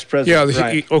as a vice president. Yeah.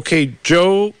 Right. Okay,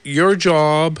 Joe, your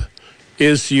job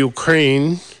is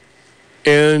Ukraine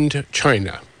and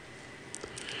China.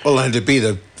 Well, and to be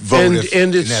the vote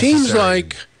and it seems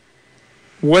like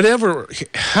whatever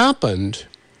happened,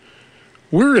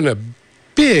 we're in a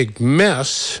big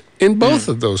mess in both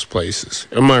of those places.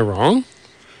 Am I wrong?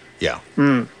 Yeah.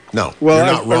 No, well, you're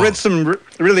not wrong. I read some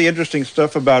really interesting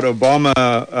stuff about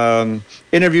Obama,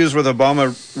 interviews with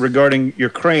Obama regarding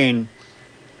Ukraine,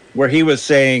 where he was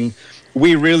saying,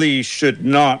 we really should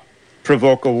not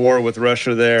provoke a war with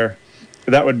Russia there.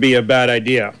 That would be a bad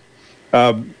idea.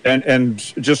 And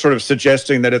just sort of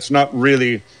suggesting that it's not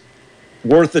really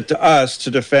worth it to us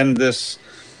to defend this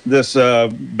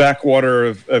backwater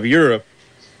of Europe.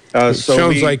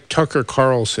 Sounds like Tucker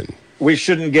Carlson. We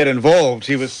shouldn't get involved.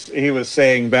 He was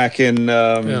saying back in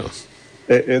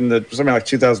something like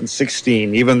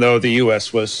 2016, even though the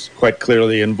U.S. was quite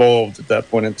clearly involved at that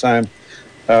point in time.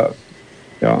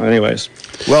 Anyways,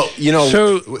 well,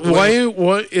 so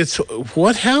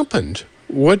what happened?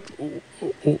 What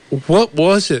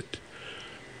was it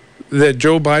that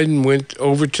Joe Biden went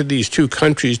over to these two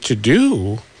countries to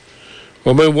do?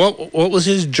 I mean, what was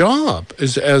his job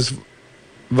as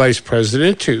vice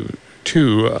president to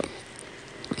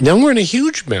now we're in a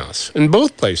huge mess in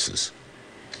both places.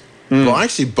 Well,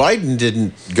 actually, Biden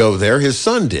didn't go there. His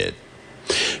son did.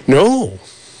 No.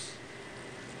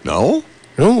 No?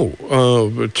 No.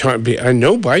 I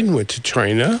know Biden went to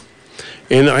China,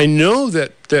 and I know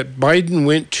that Biden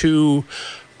went to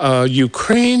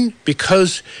Ukraine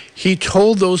because he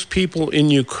told those people in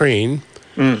Ukraine,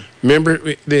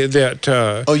 remember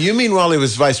that... oh, you mean while he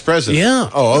was vice president? Yeah.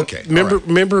 Oh, okay.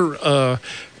 Remember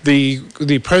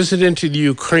the president of the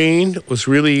Ukraine was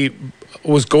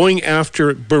going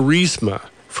after Burisma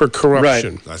for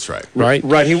corruption. Right. That's right. Right.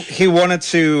 He wanted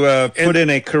to put in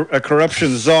a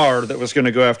corruption czar that was going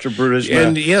to go after Burisma.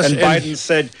 And Biden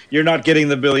said, "You're not getting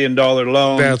the $1 billion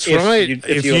loan." That's right.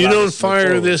 If you don't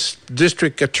fire this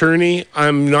district attorney,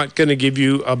 I'm not going to give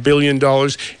you $1 billion,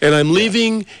 and I'm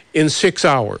leaving in 6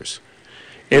 hours.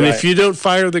 And if you don't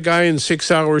fire the guy in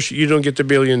 6 hours, you don't get the $1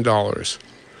 billion.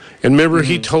 And remember,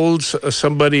 he told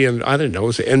somebody, and I don't know, it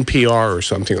was NPR or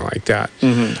something like that.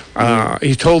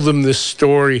 He told them this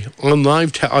story on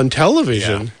on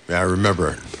television. Yeah, I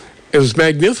remember it. It was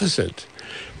magnificent.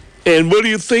 And what do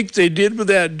you think they did with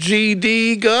that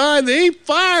GD guy? They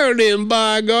fired him,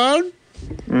 by God.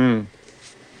 And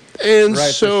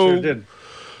so, sure did.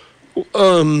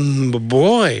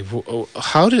 Boy,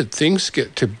 how did things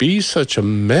get to be such a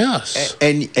mess?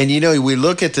 And we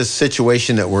look at this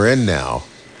situation that we're in now.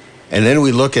 And then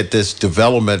we look at this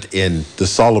development in the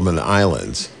Solomon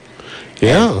Islands.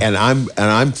 Yeah. And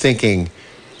I'm thinking,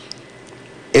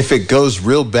 if it goes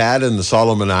real bad in the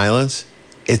Solomon Islands,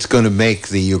 it's going to make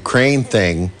the Ukraine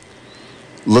thing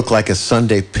look like a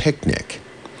Sunday picnic.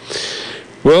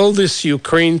 Well, this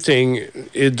Ukraine thing,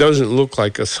 it doesn't look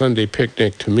like a Sunday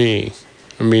picnic to me.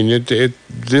 I mean,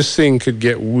 this thing could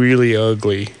get really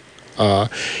ugly.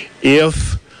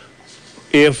 If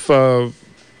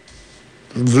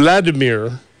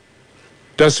Vladimir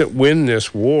doesn't win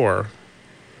this war,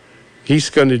 he's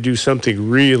going to do something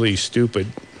really stupid.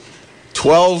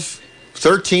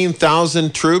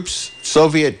 13,000 troops,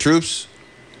 Soviet troops,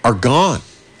 are gone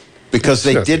because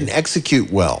they didn't execute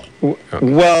well.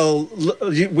 Well,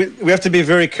 we have to be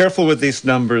very careful with these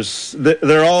numbers.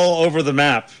 They're all over the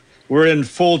map. We're in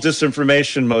full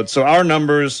disinformation mode. So our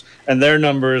numbers and their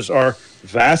numbers are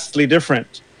vastly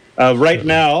different. Right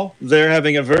now, they're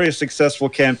having a very successful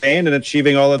campaign and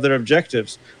achieving all of their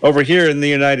objectives. Over here in the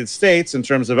United States, in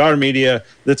terms of our media,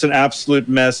 that's an absolute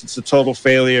mess. It's a total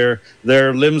failure.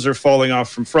 Their limbs are falling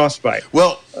off from frostbite.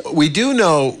 Well, we do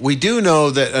know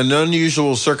that an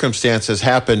unusual circumstance has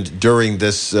happened during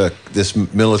this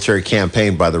military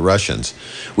campaign by the Russians.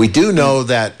 We do know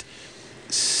that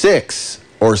 6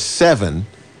 or 7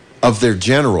 of their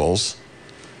generals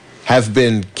have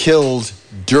been killed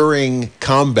during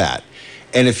combat.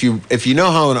 And if you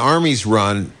know how an army's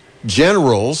run,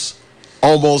 generals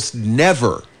almost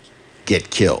never get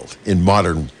killed in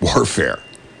modern warfare.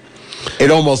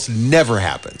 It almost never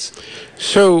happens.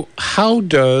 So how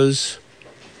does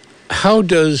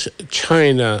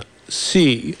China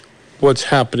see what's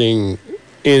happening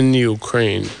in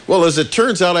Ukraine. Well, as it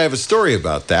turns out, I have a story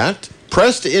about that.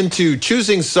 Pressed into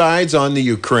choosing sides on the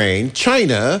Ukraine,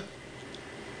 China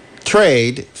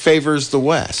trade favors the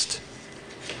West.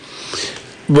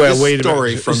 Well, wait a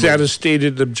minute. Is that a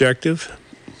stated objective?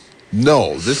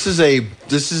 No, this is a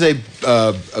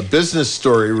business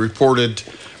story reported.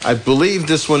 I believe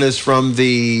this one is from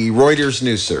the Reuters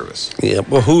news service. Yeah,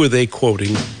 well, who are they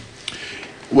quoting?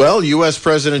 Well, U.S.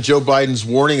 President Joe Biden's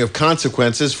warning of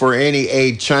consequences for any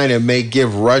aid China may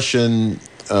give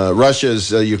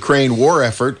Russia's Ukraine war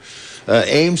effort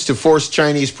aims to force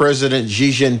Chinese President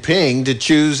Xi Jinping to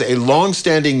choose a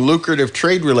long-standing lucrative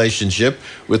trade relationship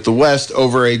with the West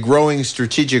over a growing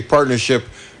strategic partnership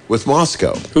with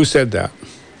Moscow. Who said that?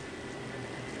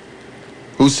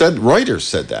 Reuters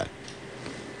said that.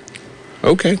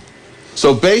 Okay.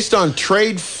 So based on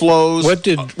trade flows... What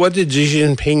did Xi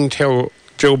Jinping tell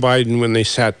Joe Biden when they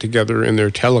sat together in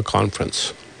their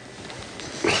teleconference?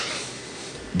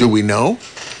 Do we know?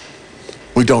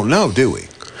 We don't know, do we?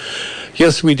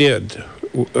 Yes, we did.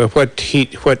 What Xi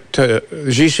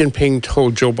Jinping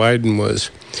told Joe Biden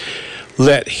was,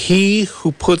 let he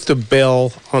who put the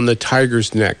bell on the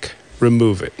tiger's neck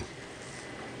remove it.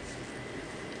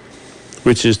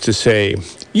 Which is to say,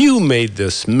 you made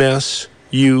this mess,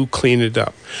 you clean it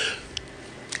up.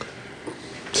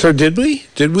 So did we?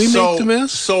 Did we make the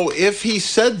mess? So if he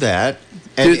said that,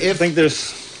 and I think there's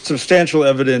substantial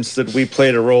evidence that we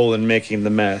played a role in making the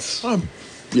mess.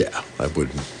 Yeah, I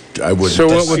wouldn't. So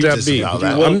what would that be?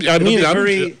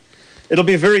 It'll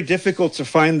be very difficult to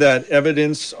find that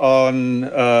evidence on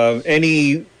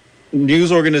any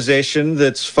news organization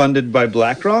that's funded by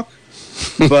BlackRock.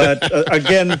 But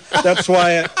again, that's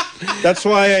why I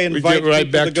invite we get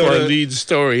right back to our lead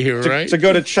story here, right? To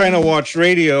go to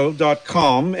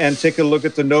ChinaWatchRadio.com and take a look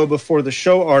at the Know Before the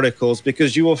Show articles,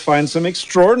 because you will find some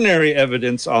extraordinary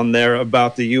evidence on there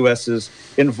about the U.S.'s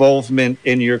involvement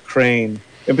in Ukraine.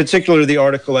 In particular, the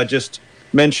article I just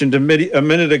mentioned a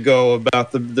minute ago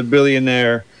about the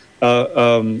billionaire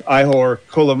Ihor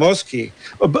Kolomoisky.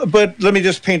 But let me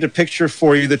just paint a picture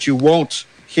for you that you won't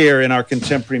hear in our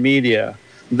contemporary media.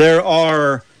 There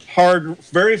are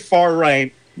very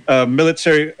far-right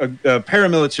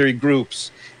paramilitary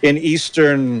groups in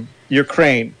eastern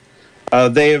Ukraine.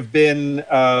 They have been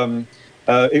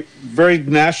very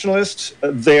nationalist.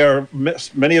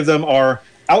 Many of them are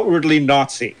outwardly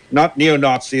Nazi, not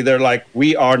neo-Nazi. They're like,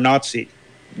 we are Nazi.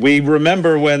 We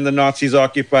remember when the Nazis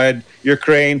occupied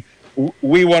Ukraine.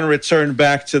 We want to return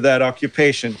back to that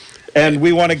occupation. And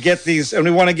we want to get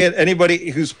anybody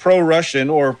who's pro-Russian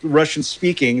or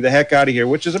Russian-speaking the heck out of here,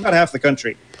 which is about half the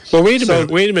country. Well, wait a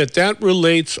minute. That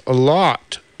relates a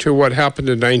lot to what happened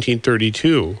in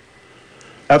 1932.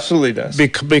 Absolutely does.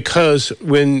 Because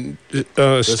when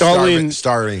Stalin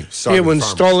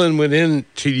went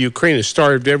into Ukraine, it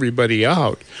starved everybody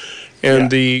out, and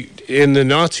the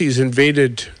Nazis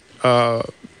invaded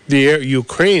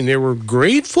Ukraine. They were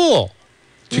grateful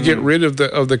to get rid of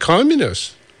the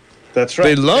communists. That's right.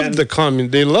 They loved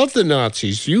They loved the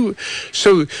Nazis.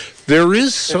 So there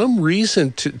is some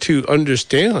reason to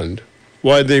understand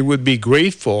why they would be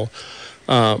grateful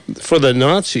for the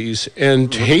Nazis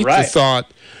and to hate the thought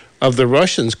of the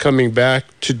Russians coming back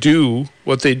to do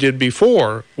what they did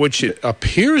before, which it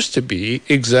appears to be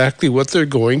exactly what they're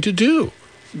going to do.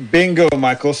 Bingo,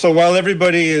 Michael. So while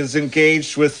everybody is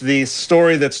engaged with the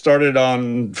story that started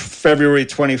on February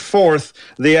 24th,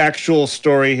 the actual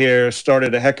story here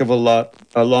started a heck of a lot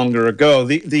longer ago.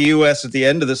 The U.S. at the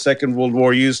end of the Second World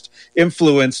War used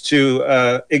influence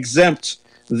to exempt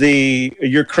the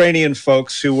Ukrainian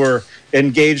folks who were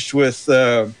engaged with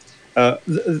the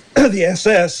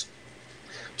SS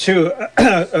to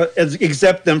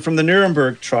exempt them from the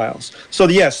Nuremberg trials. So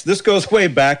yes, this goes way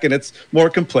back, and it's more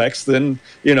complex than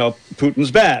Putin's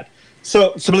bad.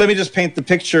 So let me just paint the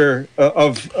picture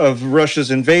of Russia's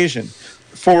invasion.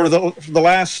 For the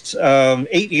last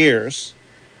 8 years,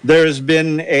 there has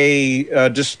been a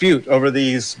dispute over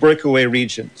these breakaway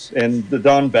regions in the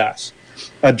Donbass.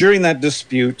 During that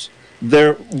dispute,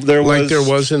 there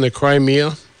was in the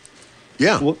Crimea.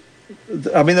 Yeah. Well,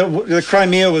 I mean, the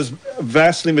Crimea was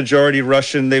vastly majority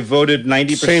Russian. They voted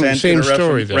 90% in a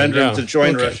referendum to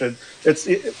join Russia.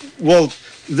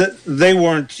 They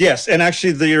weren't. Yes, and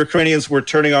actually, the Ukrainians were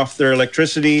turning off their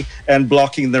electricity and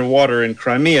blocking their water in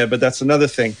Crimea. But that's another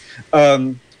thing.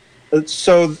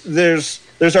 So there's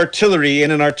artillery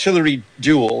in an artillery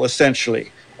duel,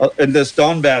 essentially, in this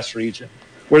Donbass region,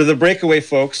 where the breakaway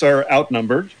folks are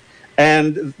outnumbered,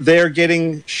 and they're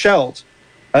getting shelled.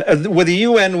 When the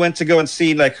UN went to go and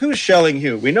see, who's shelling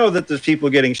who, we know that there's people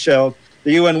getting shelled.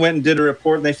 The UN went and did a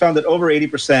report, and they found that over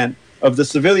 80% of the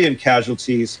civilian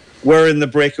casualties were in the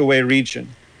breakaway region.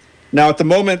 Now, at the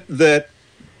moment that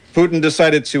Putin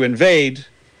decided to invade,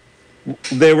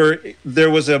 there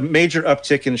was a major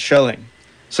uptick in shelling.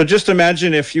 So just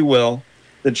imagine, if you will,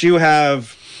 that you have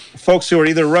folks who are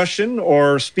either Russian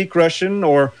or speak Russian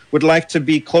or would like to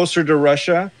be closer to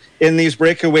Russia in these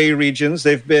breakaway regions.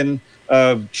 They've been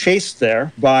chased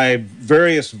there by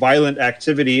various violent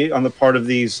activity on the part of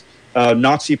these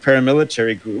Nazi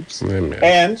paramilitary groups.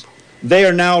 And they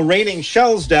are now raining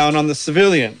shells down on the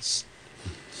civilians.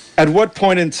 At what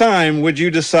point in time would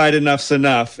you decide enough's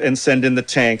enough and send in the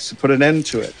tanks to put an end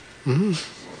to it? Mm-hmm.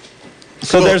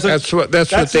 So that's what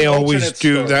they always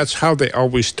do. Story. That's how they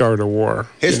always start a war.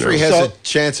 History has a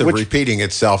chance of repeating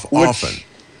itself often.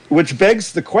 Which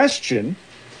begs the question,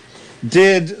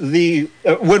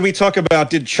 when we talk about,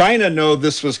 did China know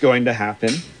this was going to happen?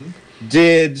 Mm-hmm.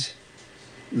 Did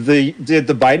the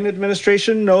Biden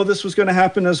administration know this was going to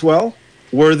happen as well?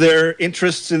 Were there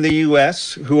interests in the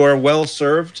U.S. who are well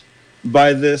served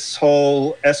by this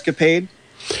whole escapade?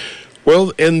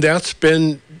 Well, and that's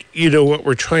been, what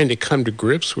we're trying to come to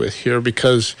grips with here,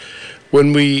 because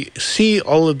when we see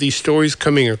all of these stories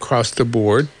coming across the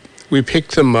board, we pick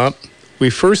them up.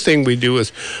 First thing we do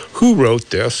is, who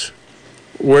wrote this?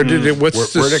 Where did it? What's the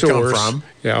source? Where did it come from?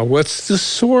 Yeah, what's the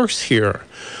source here?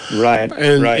 Right.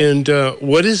 And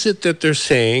what is it that they're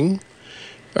saying?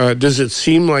 Does it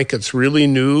seem like it's really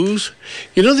news?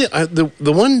 The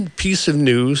one piece of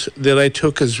news that I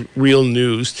took as real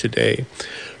news today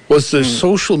was the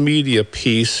social media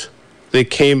piece that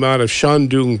came out of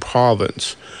Shandong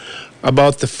province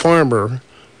about the farmer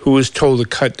who was told to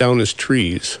cut down his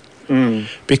trees.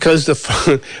 Because the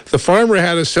farmer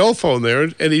had a cell phone there,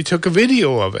 and he took a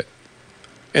video of it,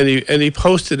 and he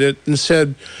posted it and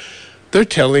said, "They're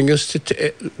telling us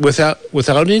to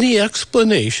without any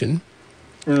explanation."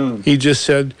 He just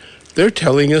said, "They're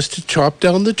telling us to chop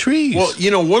down the trees."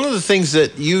 Well, one of the things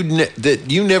that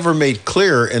you never made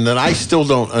clear, and that I still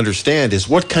don't understand, is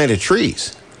what kind of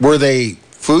trees. Were they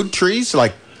food trees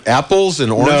like apples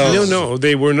and oranges? No,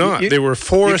 they were not. They were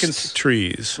forest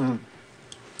trees.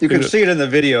 You can see it in the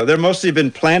video. They're mostly been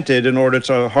planted in order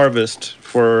to harvest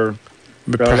for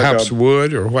perhaps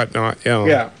wood or whatnot.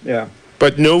 Yeah.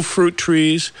 But no fruit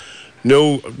trees,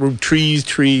 no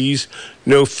trees,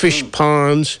 no fish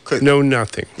ponds, no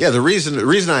nothing. Yeah, the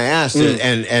reason I asked,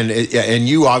 and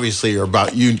you obviously are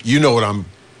about you know what I'm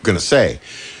going to say.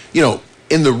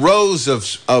 In the rows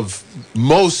of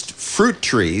most fruit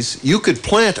trees, you could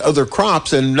plant other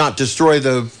crops and not destroy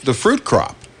the fruit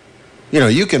crop.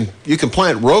 You can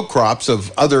plant row crops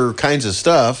of other kinds of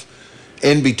stuff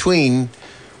in between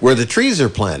where the trees are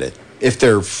planted if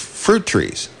they're fruit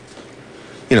trees.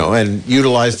 And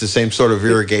utilize the same sort of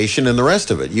irrigation and the rest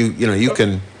of it. You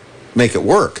can make it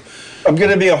work. I'm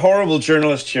going to be a horrible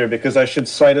journalist here because I should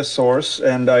cite a source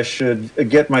and I should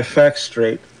get my facts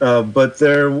straight. But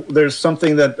there's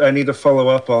something that I need to follow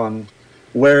up on,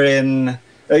 wherein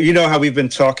how we've been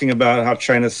talking about how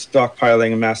China's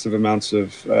stockpiling massive amounts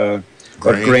of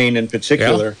grain in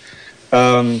particular.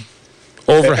 Yeah.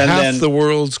 Over half the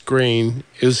world's grain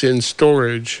is in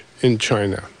storage in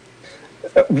China.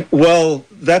 Well,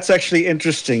 that's actually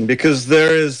interesting because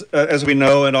there is, as we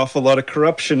know, an awful lot of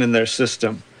corruption in their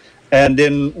system. And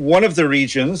in one of the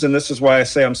regions, and this is why I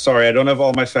say I'm sorry, I don't have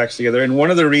all my facts together. In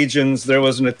one of the regions, there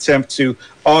was an attempt to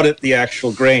audit the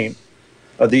actual grain,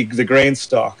 the grain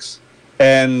stocks.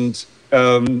 And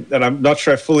I'm not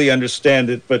sure I fully understand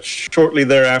it, but shortly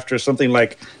thereafter, something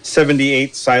like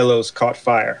 78 silos caught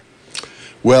fire.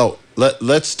 Well,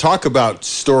 let's talk about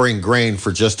storing grain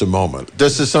for just a moment.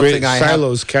 This is something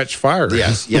silos catch fire.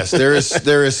 Yes, there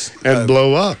is and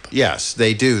blow up. Yes,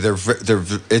 they do.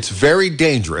 It's very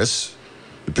dangerous,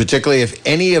 particularly if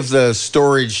any of the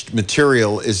storage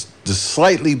material is the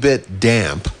slightly bit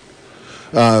damp.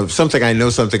 Something I know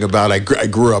something about. I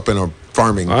grew up in a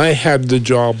farming. I had the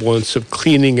job once of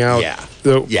cleaning out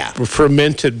the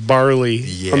fermented barley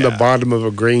from the bottom of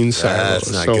a grain silo.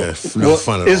 That's not good. No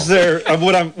fun at all. Is there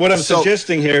what I'm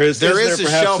suggesting here is there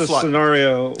perhaps a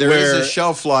scenario there where is a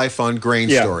shelf life on grain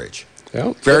storage?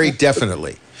 Yeah. Very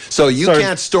definitely. So you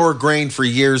can't store grain for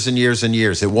years and years and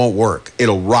years. It won't work.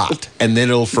 It'll rot, and then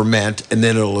it'll ferment, and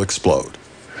then it'll explode.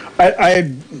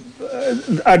 I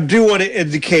do want to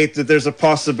indicate that there's a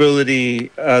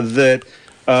possibility that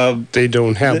they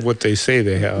don't have what they say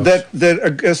they have. That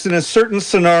in a certain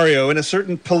scenario, in a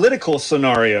certain political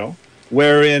scenario,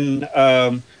 wherein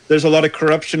there's a lot of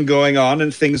corruption going on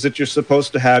and things that you're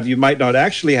supposed to have you might not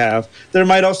actually have, there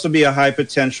might also be a high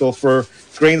potential for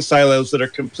grain silos that are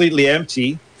completely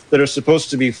empty, that are supposed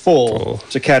to be full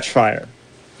to catch fire.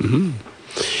 Mm-hmm.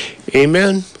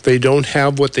 Amen. They don't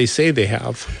have what they say they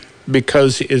have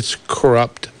because it's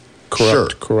corrupt.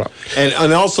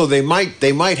 And also they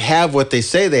might have what they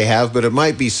say they have, but it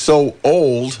might be so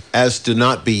old as to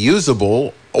not be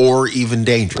usable or even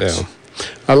dangerous. Yeah.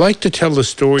 I like to tell a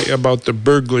story about the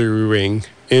burglary ring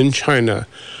in China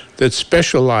that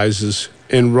specializes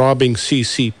in robbing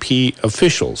CCP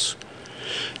officials.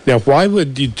 Now, why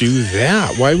would you do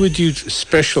that? Why would you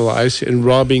specialize in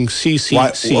robbing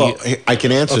CCP Well, I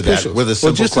can answer officials? that with a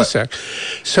simple just a sec.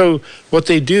 So what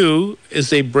they do is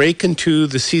they break into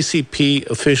the CCP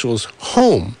officials'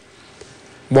 home.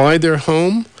 Why their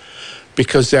home?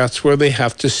 Because that's where they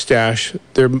have to stash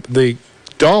the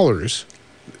dollars.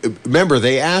 Remember,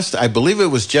 they asked, I believe it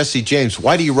was Jesse James,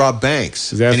 why do you rob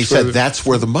banks? And he said, that's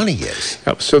where the money is.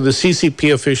 Yep. So the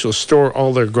CCP officials store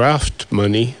all their graft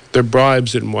money, their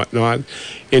bribes and whatnot,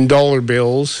 in dollar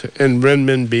bills and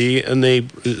renminbi, and they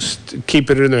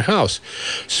keep it in their house.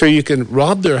 So you can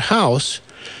rob their house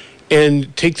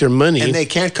and take their money. And they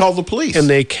can't call the police.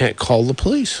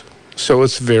 So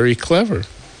it's very clever.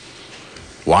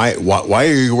 Why are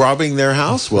you robbing their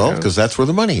house? Well, because that's where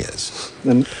the money is.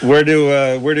 And where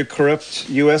do corrupt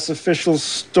U.S. officials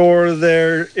store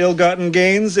their ill-gotten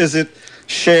gains? Is it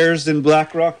shares in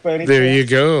Blackrock by any There chance? you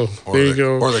go. Or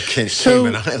the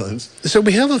Cayman Islands. So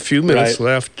we have a few minutes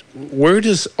left. Where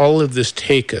does all of this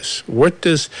take us? What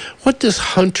does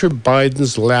Hunter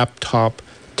Biden's laptop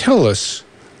tell us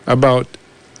about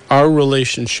our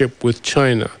relationship with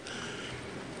China?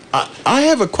 I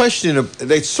have a question.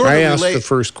 They sort of I asked relate. the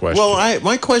first question. Well,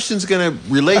 my question's going to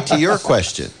relate to your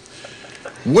question.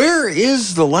 Where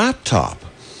is the laptop,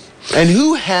 and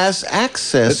who has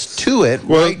access to it?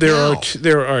 Well, right there now?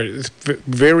 are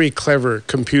very clever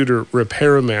computer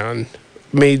repairman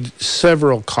made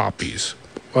several copies.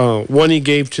 One he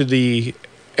gave to the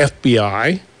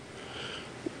FBI.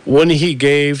 One he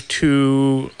gave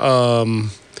to.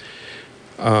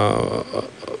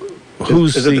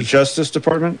 Is it the Justice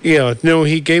Department? Yeah, no,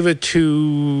 he gave it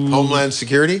to Homeland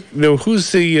Security. No,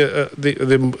 who's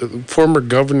the former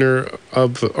governor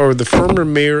or the former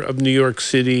mayor of New York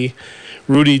City,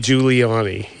 Rudy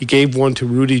Giuliani. He gave one to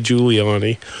Rudy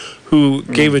Giuliani, who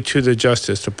gave it to the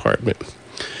Justice Department.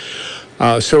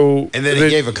 And then he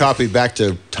gave a copy back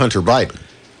to Hunter Biden.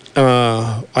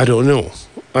 I don't know.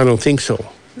 I don't think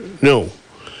so. No.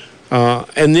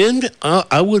 And then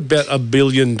I would bet $1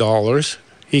 billion.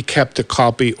 He kept a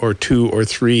copy or two or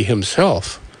three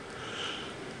himself.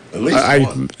 At least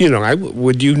one.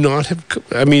 Would you not have?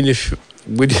 I mean,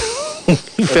 would you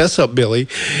fess up, Billy?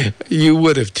 You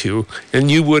would have too, and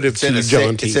you would have too,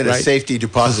 John T. It's in a safety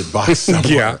deposit box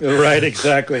somewhere. Yeah, right,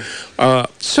 exactly.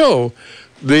 So,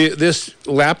 this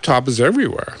laptop is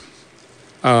everywhere,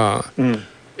 and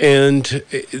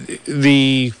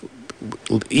the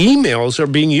emails are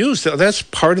being used. That's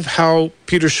part of how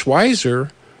Peter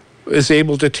Schweizer is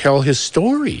able to tell his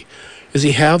story, is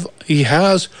he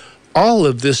has all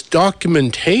of this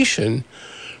documentation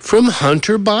from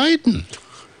Hunter Biden.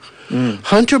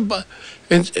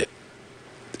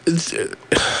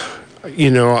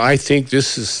 I think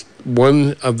this is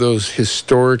one of those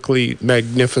historically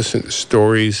magnificent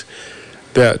stories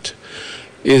that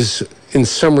is, in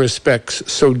some respects,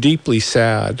 so deeply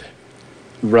sad.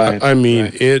 Right. I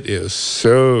mean, it is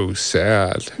so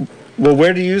sad. Well,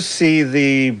 where do you see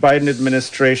the Biden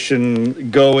administration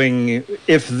going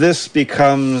if this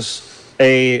becomes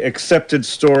a accepted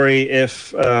story,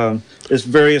 if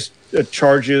various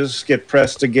charges get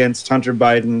pressed against Hunter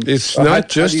Biden? It's not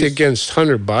just against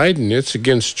Hunter Biden, it's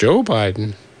against Joe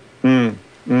Biden.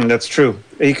 That's true.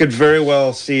 He could very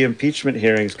well see impeachment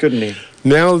hearings, couldn't he?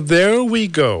 Now, there we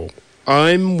go.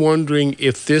 I'm wondering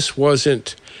if this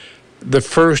wasn't the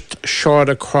first shot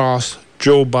across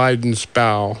Joe Biden's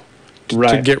bow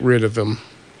to get rid of him.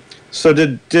 So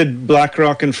did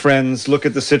Blackrock and friends look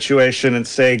at the situation and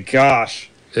say, gosh,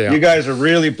 you guys are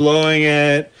really blowing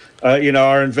it.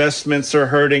 Our investments are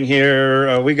hurting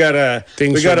here. We gotta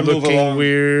move along.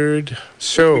 Weird.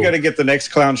 So we gotta get the next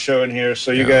clown show in here.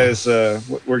 So you guys,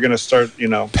 we're gonna start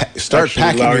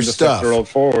packing your stuff. To roll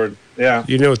forward. Yeah.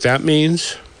 You know what that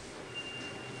means?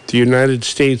 The United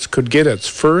States could get its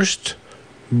first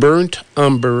burnt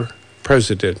umber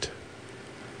president.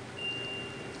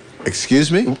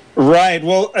 Excuse me? Right.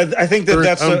 Well, I think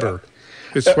that's umber.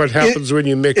 It's what happens when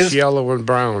you mix yellow and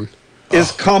brown.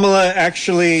 Is Kamala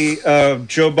actually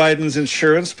Joe Biden's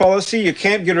insurance policy? You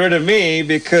can't get rid of me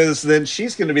because then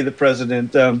she's going to be the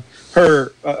president. I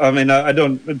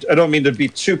don't mean to be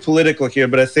too political here,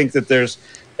 but I think that there's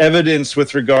evidence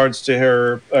with regards to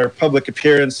her public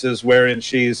appearances wherein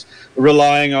she's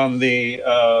relying on the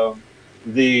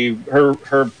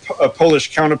her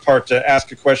Polish counterpart to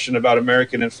ask a question about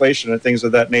American inflation and things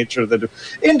of that nature that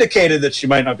indicated that she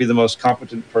might not be the most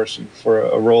competent person for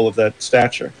a role of that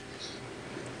stature.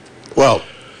 Well,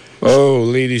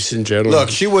 ladies and gentlemen. Look,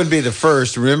 she wouldn't be the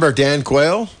first. Remember Dan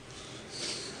Quayle?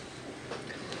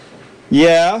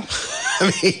 Yeah.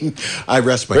 I mean, I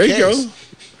rest my there case.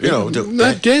 You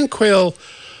go. Dan Quayle.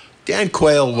 Dan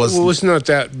Quayle was not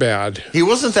that bad. He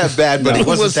wasn't that bad, but he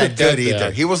wasn't that good either.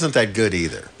 Bad. He wasn't that good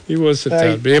either. He wasn't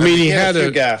that bad. I mean, he had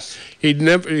a gas.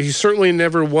 He certainly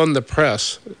never won the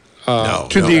press. To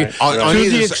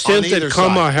the extent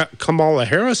that Kamala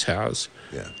Harris has.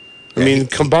 Yeah. I mean,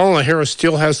 Kamala Harris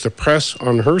still has the press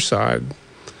on her side.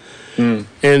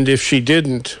 And if she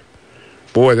didn't,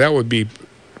 boy, that would be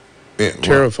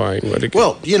terrifying.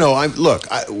 Well,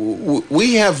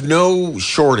 we have no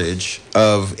shortage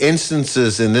of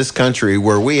instances in this country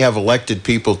where we have elected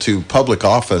people to public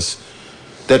office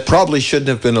that probably shouldn't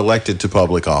have been elected to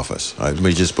public office. Let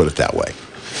me just put it that way.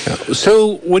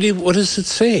 So what does it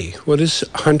say? What is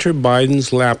Hunter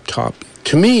Biden's laptop?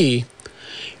 To me,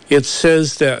 it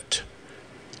says that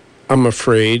I'm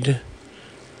afraid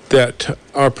that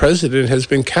our president has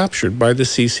been captured by the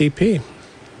CCP.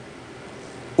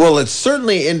 Well, it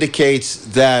certainly indicates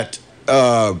that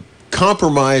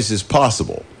compromise is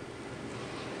possible.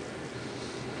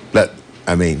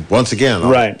 Once again,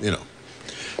 right?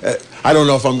 I don't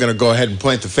know if I'm going to go ahead and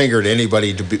point the finger at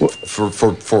anybody to be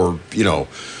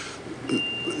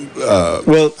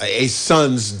a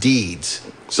son's deeds.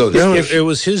 So it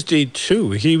was his deed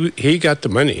too. He got the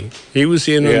money. He was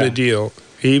in on the deal.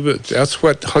 That's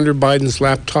what Hunter Biden's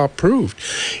laptop proved,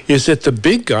 is that the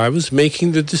big guy was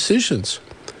making the decisions.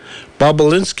 Bob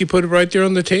Alinsky put it right there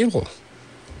on the table.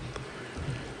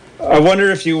 I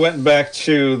wonder if you went back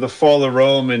to the fall of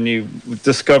Rome and you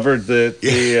discovered that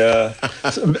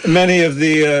many of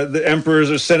the emperors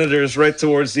or senators right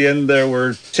towards the end there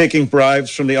were taking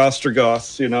bribes from the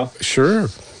Ostrogoths, Sure.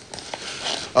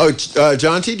 Oh,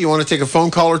 John T., do you want to take a phone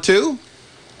call or two?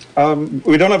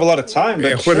 We don't have a lot of time.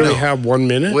 But what do we have, 1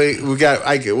 minute?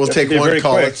 We'll take one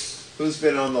call. Who's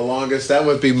been on the longest? That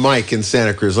would be Mike in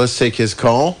Santa Cruz. Let's take his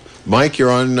call. Mike, you're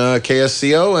on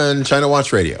KSCO and China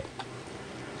Watch Radio.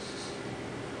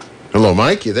 Hello,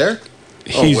 Mike. You there?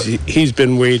 He's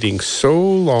been waiting so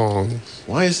long.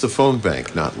 Why is the phone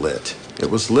bank not lit?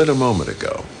 It was lit a moment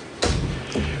ago.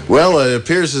 Well, it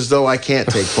appears as though I can't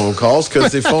take phone calls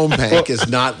because the phone bank is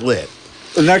not lit.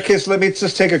 In that case, let me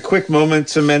just take a quick moment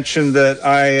to mention that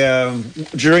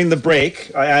during the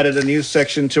break, I added a new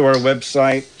section to our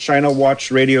website,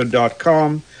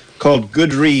 ChinaWatchRadio.com, called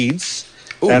Good Reads.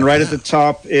 And right at the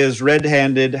top is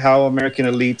Red-Handed, How American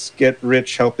Elites Get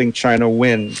Rich Helping China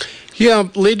Win. Yeah,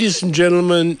 ladies and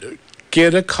gentlemen,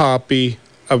 get a copy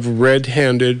of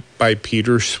Red-Handed by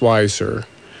Peter Schweizer.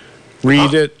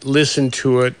 Read it, listen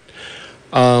to it.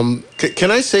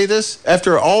 Can I say this?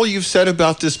 After all you've said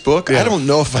about this book, I don't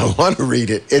know if I want to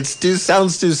read it. It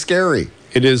sounds too scary.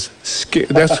 It is scary.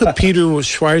 That's what Peter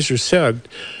Schweizer said.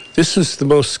 This is the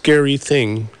most scary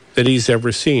thing that he's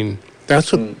ever seen.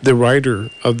 That's what the writer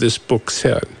of this book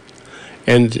said.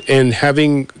 And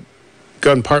having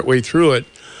gone partway through it,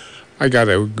 I got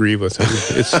to agree with him.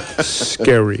 It's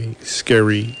scary,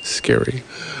 scary, scary.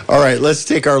 All right, let's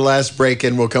take our last break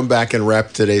and we'll come back and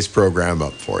wrap today's program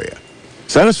up for you.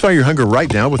 Satisfy your hunger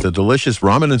right now with the delicious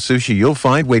ramen and sushi you'll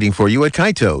find waiting for you at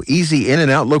Kaito. Easy in and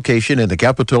out location in the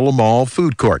Capitola Mall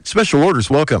food court. Special orders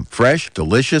welcome. Fresh,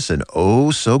 delicious, and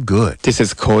oh so good. This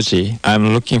is Koji.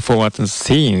 I'm looking forward to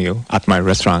seeing you at my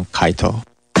restaurant, Kaito.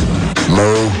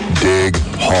 Mow, dig,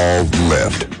 haul,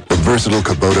 lift. The versatile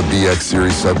Kubota BX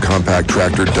Series subcompact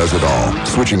tractor does it all.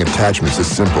 Switching attachments is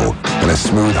simple, and a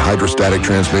smooth hydrostatic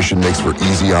transmission makes for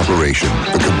easy operation.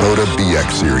 The Kubota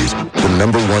BX Series, the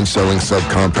 #1 selling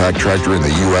subcompact tractor in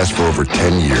the U.S. for over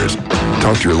 10 years.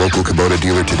 Talk to your local Kubota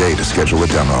dealer today to schedule a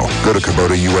demo. Go to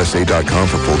KubotaUSA.com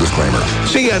for full disclaimer.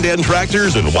 C&N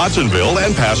Tractors in Watsonville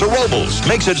and Paso Robles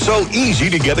makes it so easy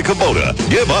to get a Kubota.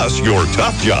 Give us your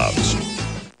tough jobs.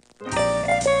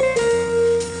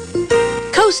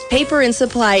 Coast Paper and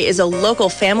Supply is a local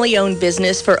family-owned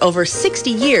business for over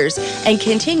 60 years and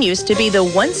continues to be the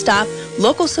one-stop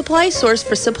local supply source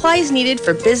for supplies needed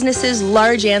for businesses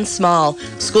large and small,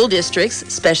 school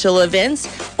districts, special events,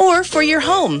 or for your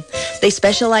home. They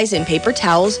specialize in paper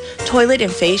towels, toilet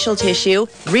and facial tissue,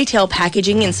 retail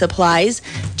packaging and supplies,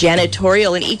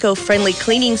 janitorial and eco-friendly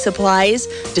cleaning supplies,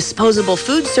 disposable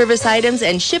food service items,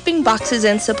 and shipping boxes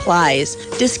and supplies.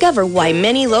 Discover why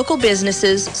many local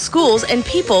businesses, schools, and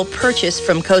people purchase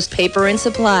from Coast Paper and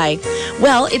Supply.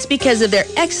 Well, it's because of their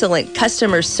excellent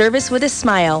customer service with a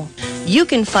smile. You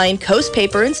can find Coast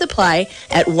Paper and Supply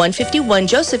at 151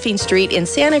 Josephine Street in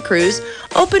Santa Cruz,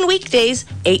 open weekdays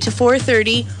 8 to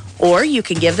 4:30, or you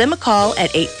can give them a call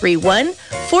at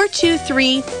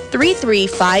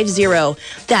 831-423-3350.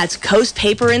 That's Coast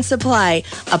Paper and Supply,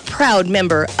 a proud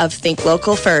member of Think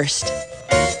Local First.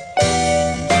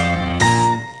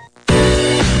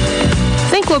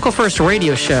 Think Local First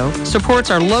radio show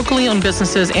supports our locally owned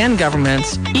businesses and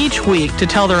governments each week to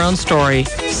tell their own story,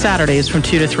 Saturdays from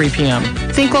 2 to 3 p.m.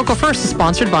 Think Local First is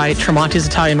sponsored by Tremonti's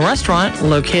Italian Restaurant,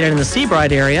 located in the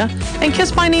Seabride area, and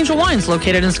Kiss by an Angel Wines,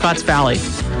 located in Scotts Valley.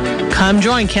 Come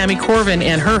join Cammie Corvin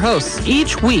and her hosts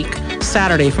each week,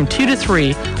 Saturday from 2 to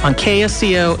 3 on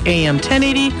KSCO AM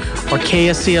 1080 or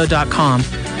KSCO.com.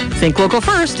 Think Local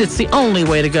First, it's the only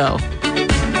way to go.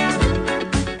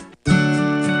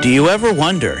 Do you ever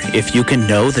wonder if you can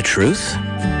know the truth?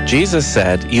 Jesus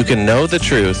said, you can know the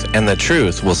truth, and the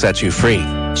truth will set you free.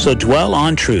 So dwell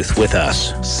on truth with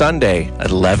us. Sunday at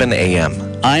 11 a.m.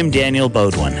 I'm Daniel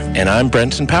Bodwin. And I'm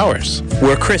Brenton Powers.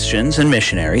 We're Christians and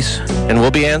missionaries. And we'll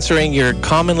be answering your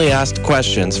commonly asked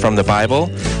questions from the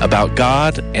Bible about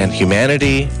God and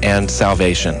humanity and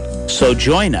salvation. So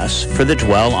join us for the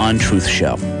Dwell on Truth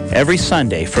show, every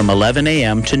Sunday from 11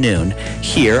 a.m. to noon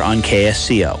here on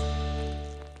KSCO.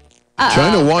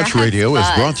 China Watch Radio is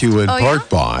brought to you in part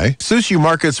by Sushi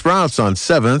Market Sprouts on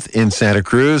 7th in Santa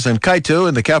Cruz and Kaito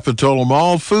in the Capitola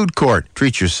Mall Food Court.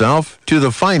 Treat yourself to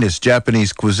the finest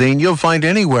Japanese cuisine you'll find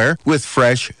anywhere with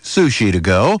fresh sushi to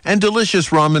go and delicious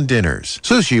ramen dinners.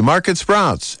 Sushi Market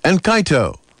Sprouts and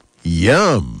Kaito.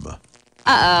 Yum.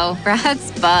 Uh-oh,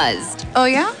 Brad's buzzed. Oh,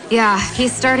 yeah? Yeah,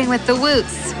 he's starting with the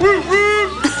woots.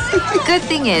 Good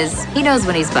thing is, he knows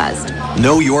when he's buzzed.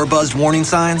 Know your buzzed warning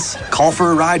signs? Call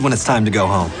for a ride when it's time to go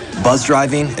home. Buzz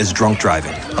driving is drunk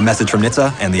driving. A message from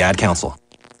NHTSA and the Ad Council.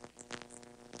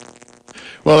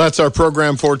 Well, that's our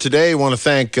program for today. I want to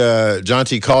thank John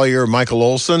T. Collier, Michael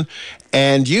Olson,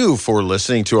 and you for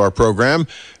listening to our program.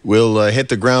 We'll hit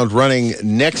the ground running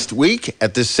next week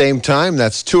at this same time.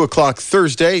 That's 2 o'clock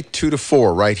Thursday, 2 to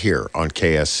 4, right here on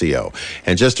KSCO.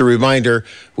 And just a reminder,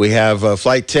 we have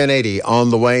Flight 1080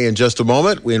 on the way in just a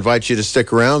moment. We invite you to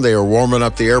stick around. They are warming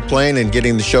up the airplane and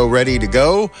getting the show ready to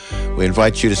go. We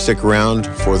invite you to stick around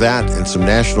for that and some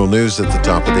national news at the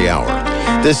top of the hour.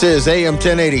 This is AM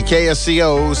 1080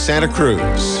 KSCO Santa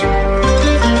Cruz.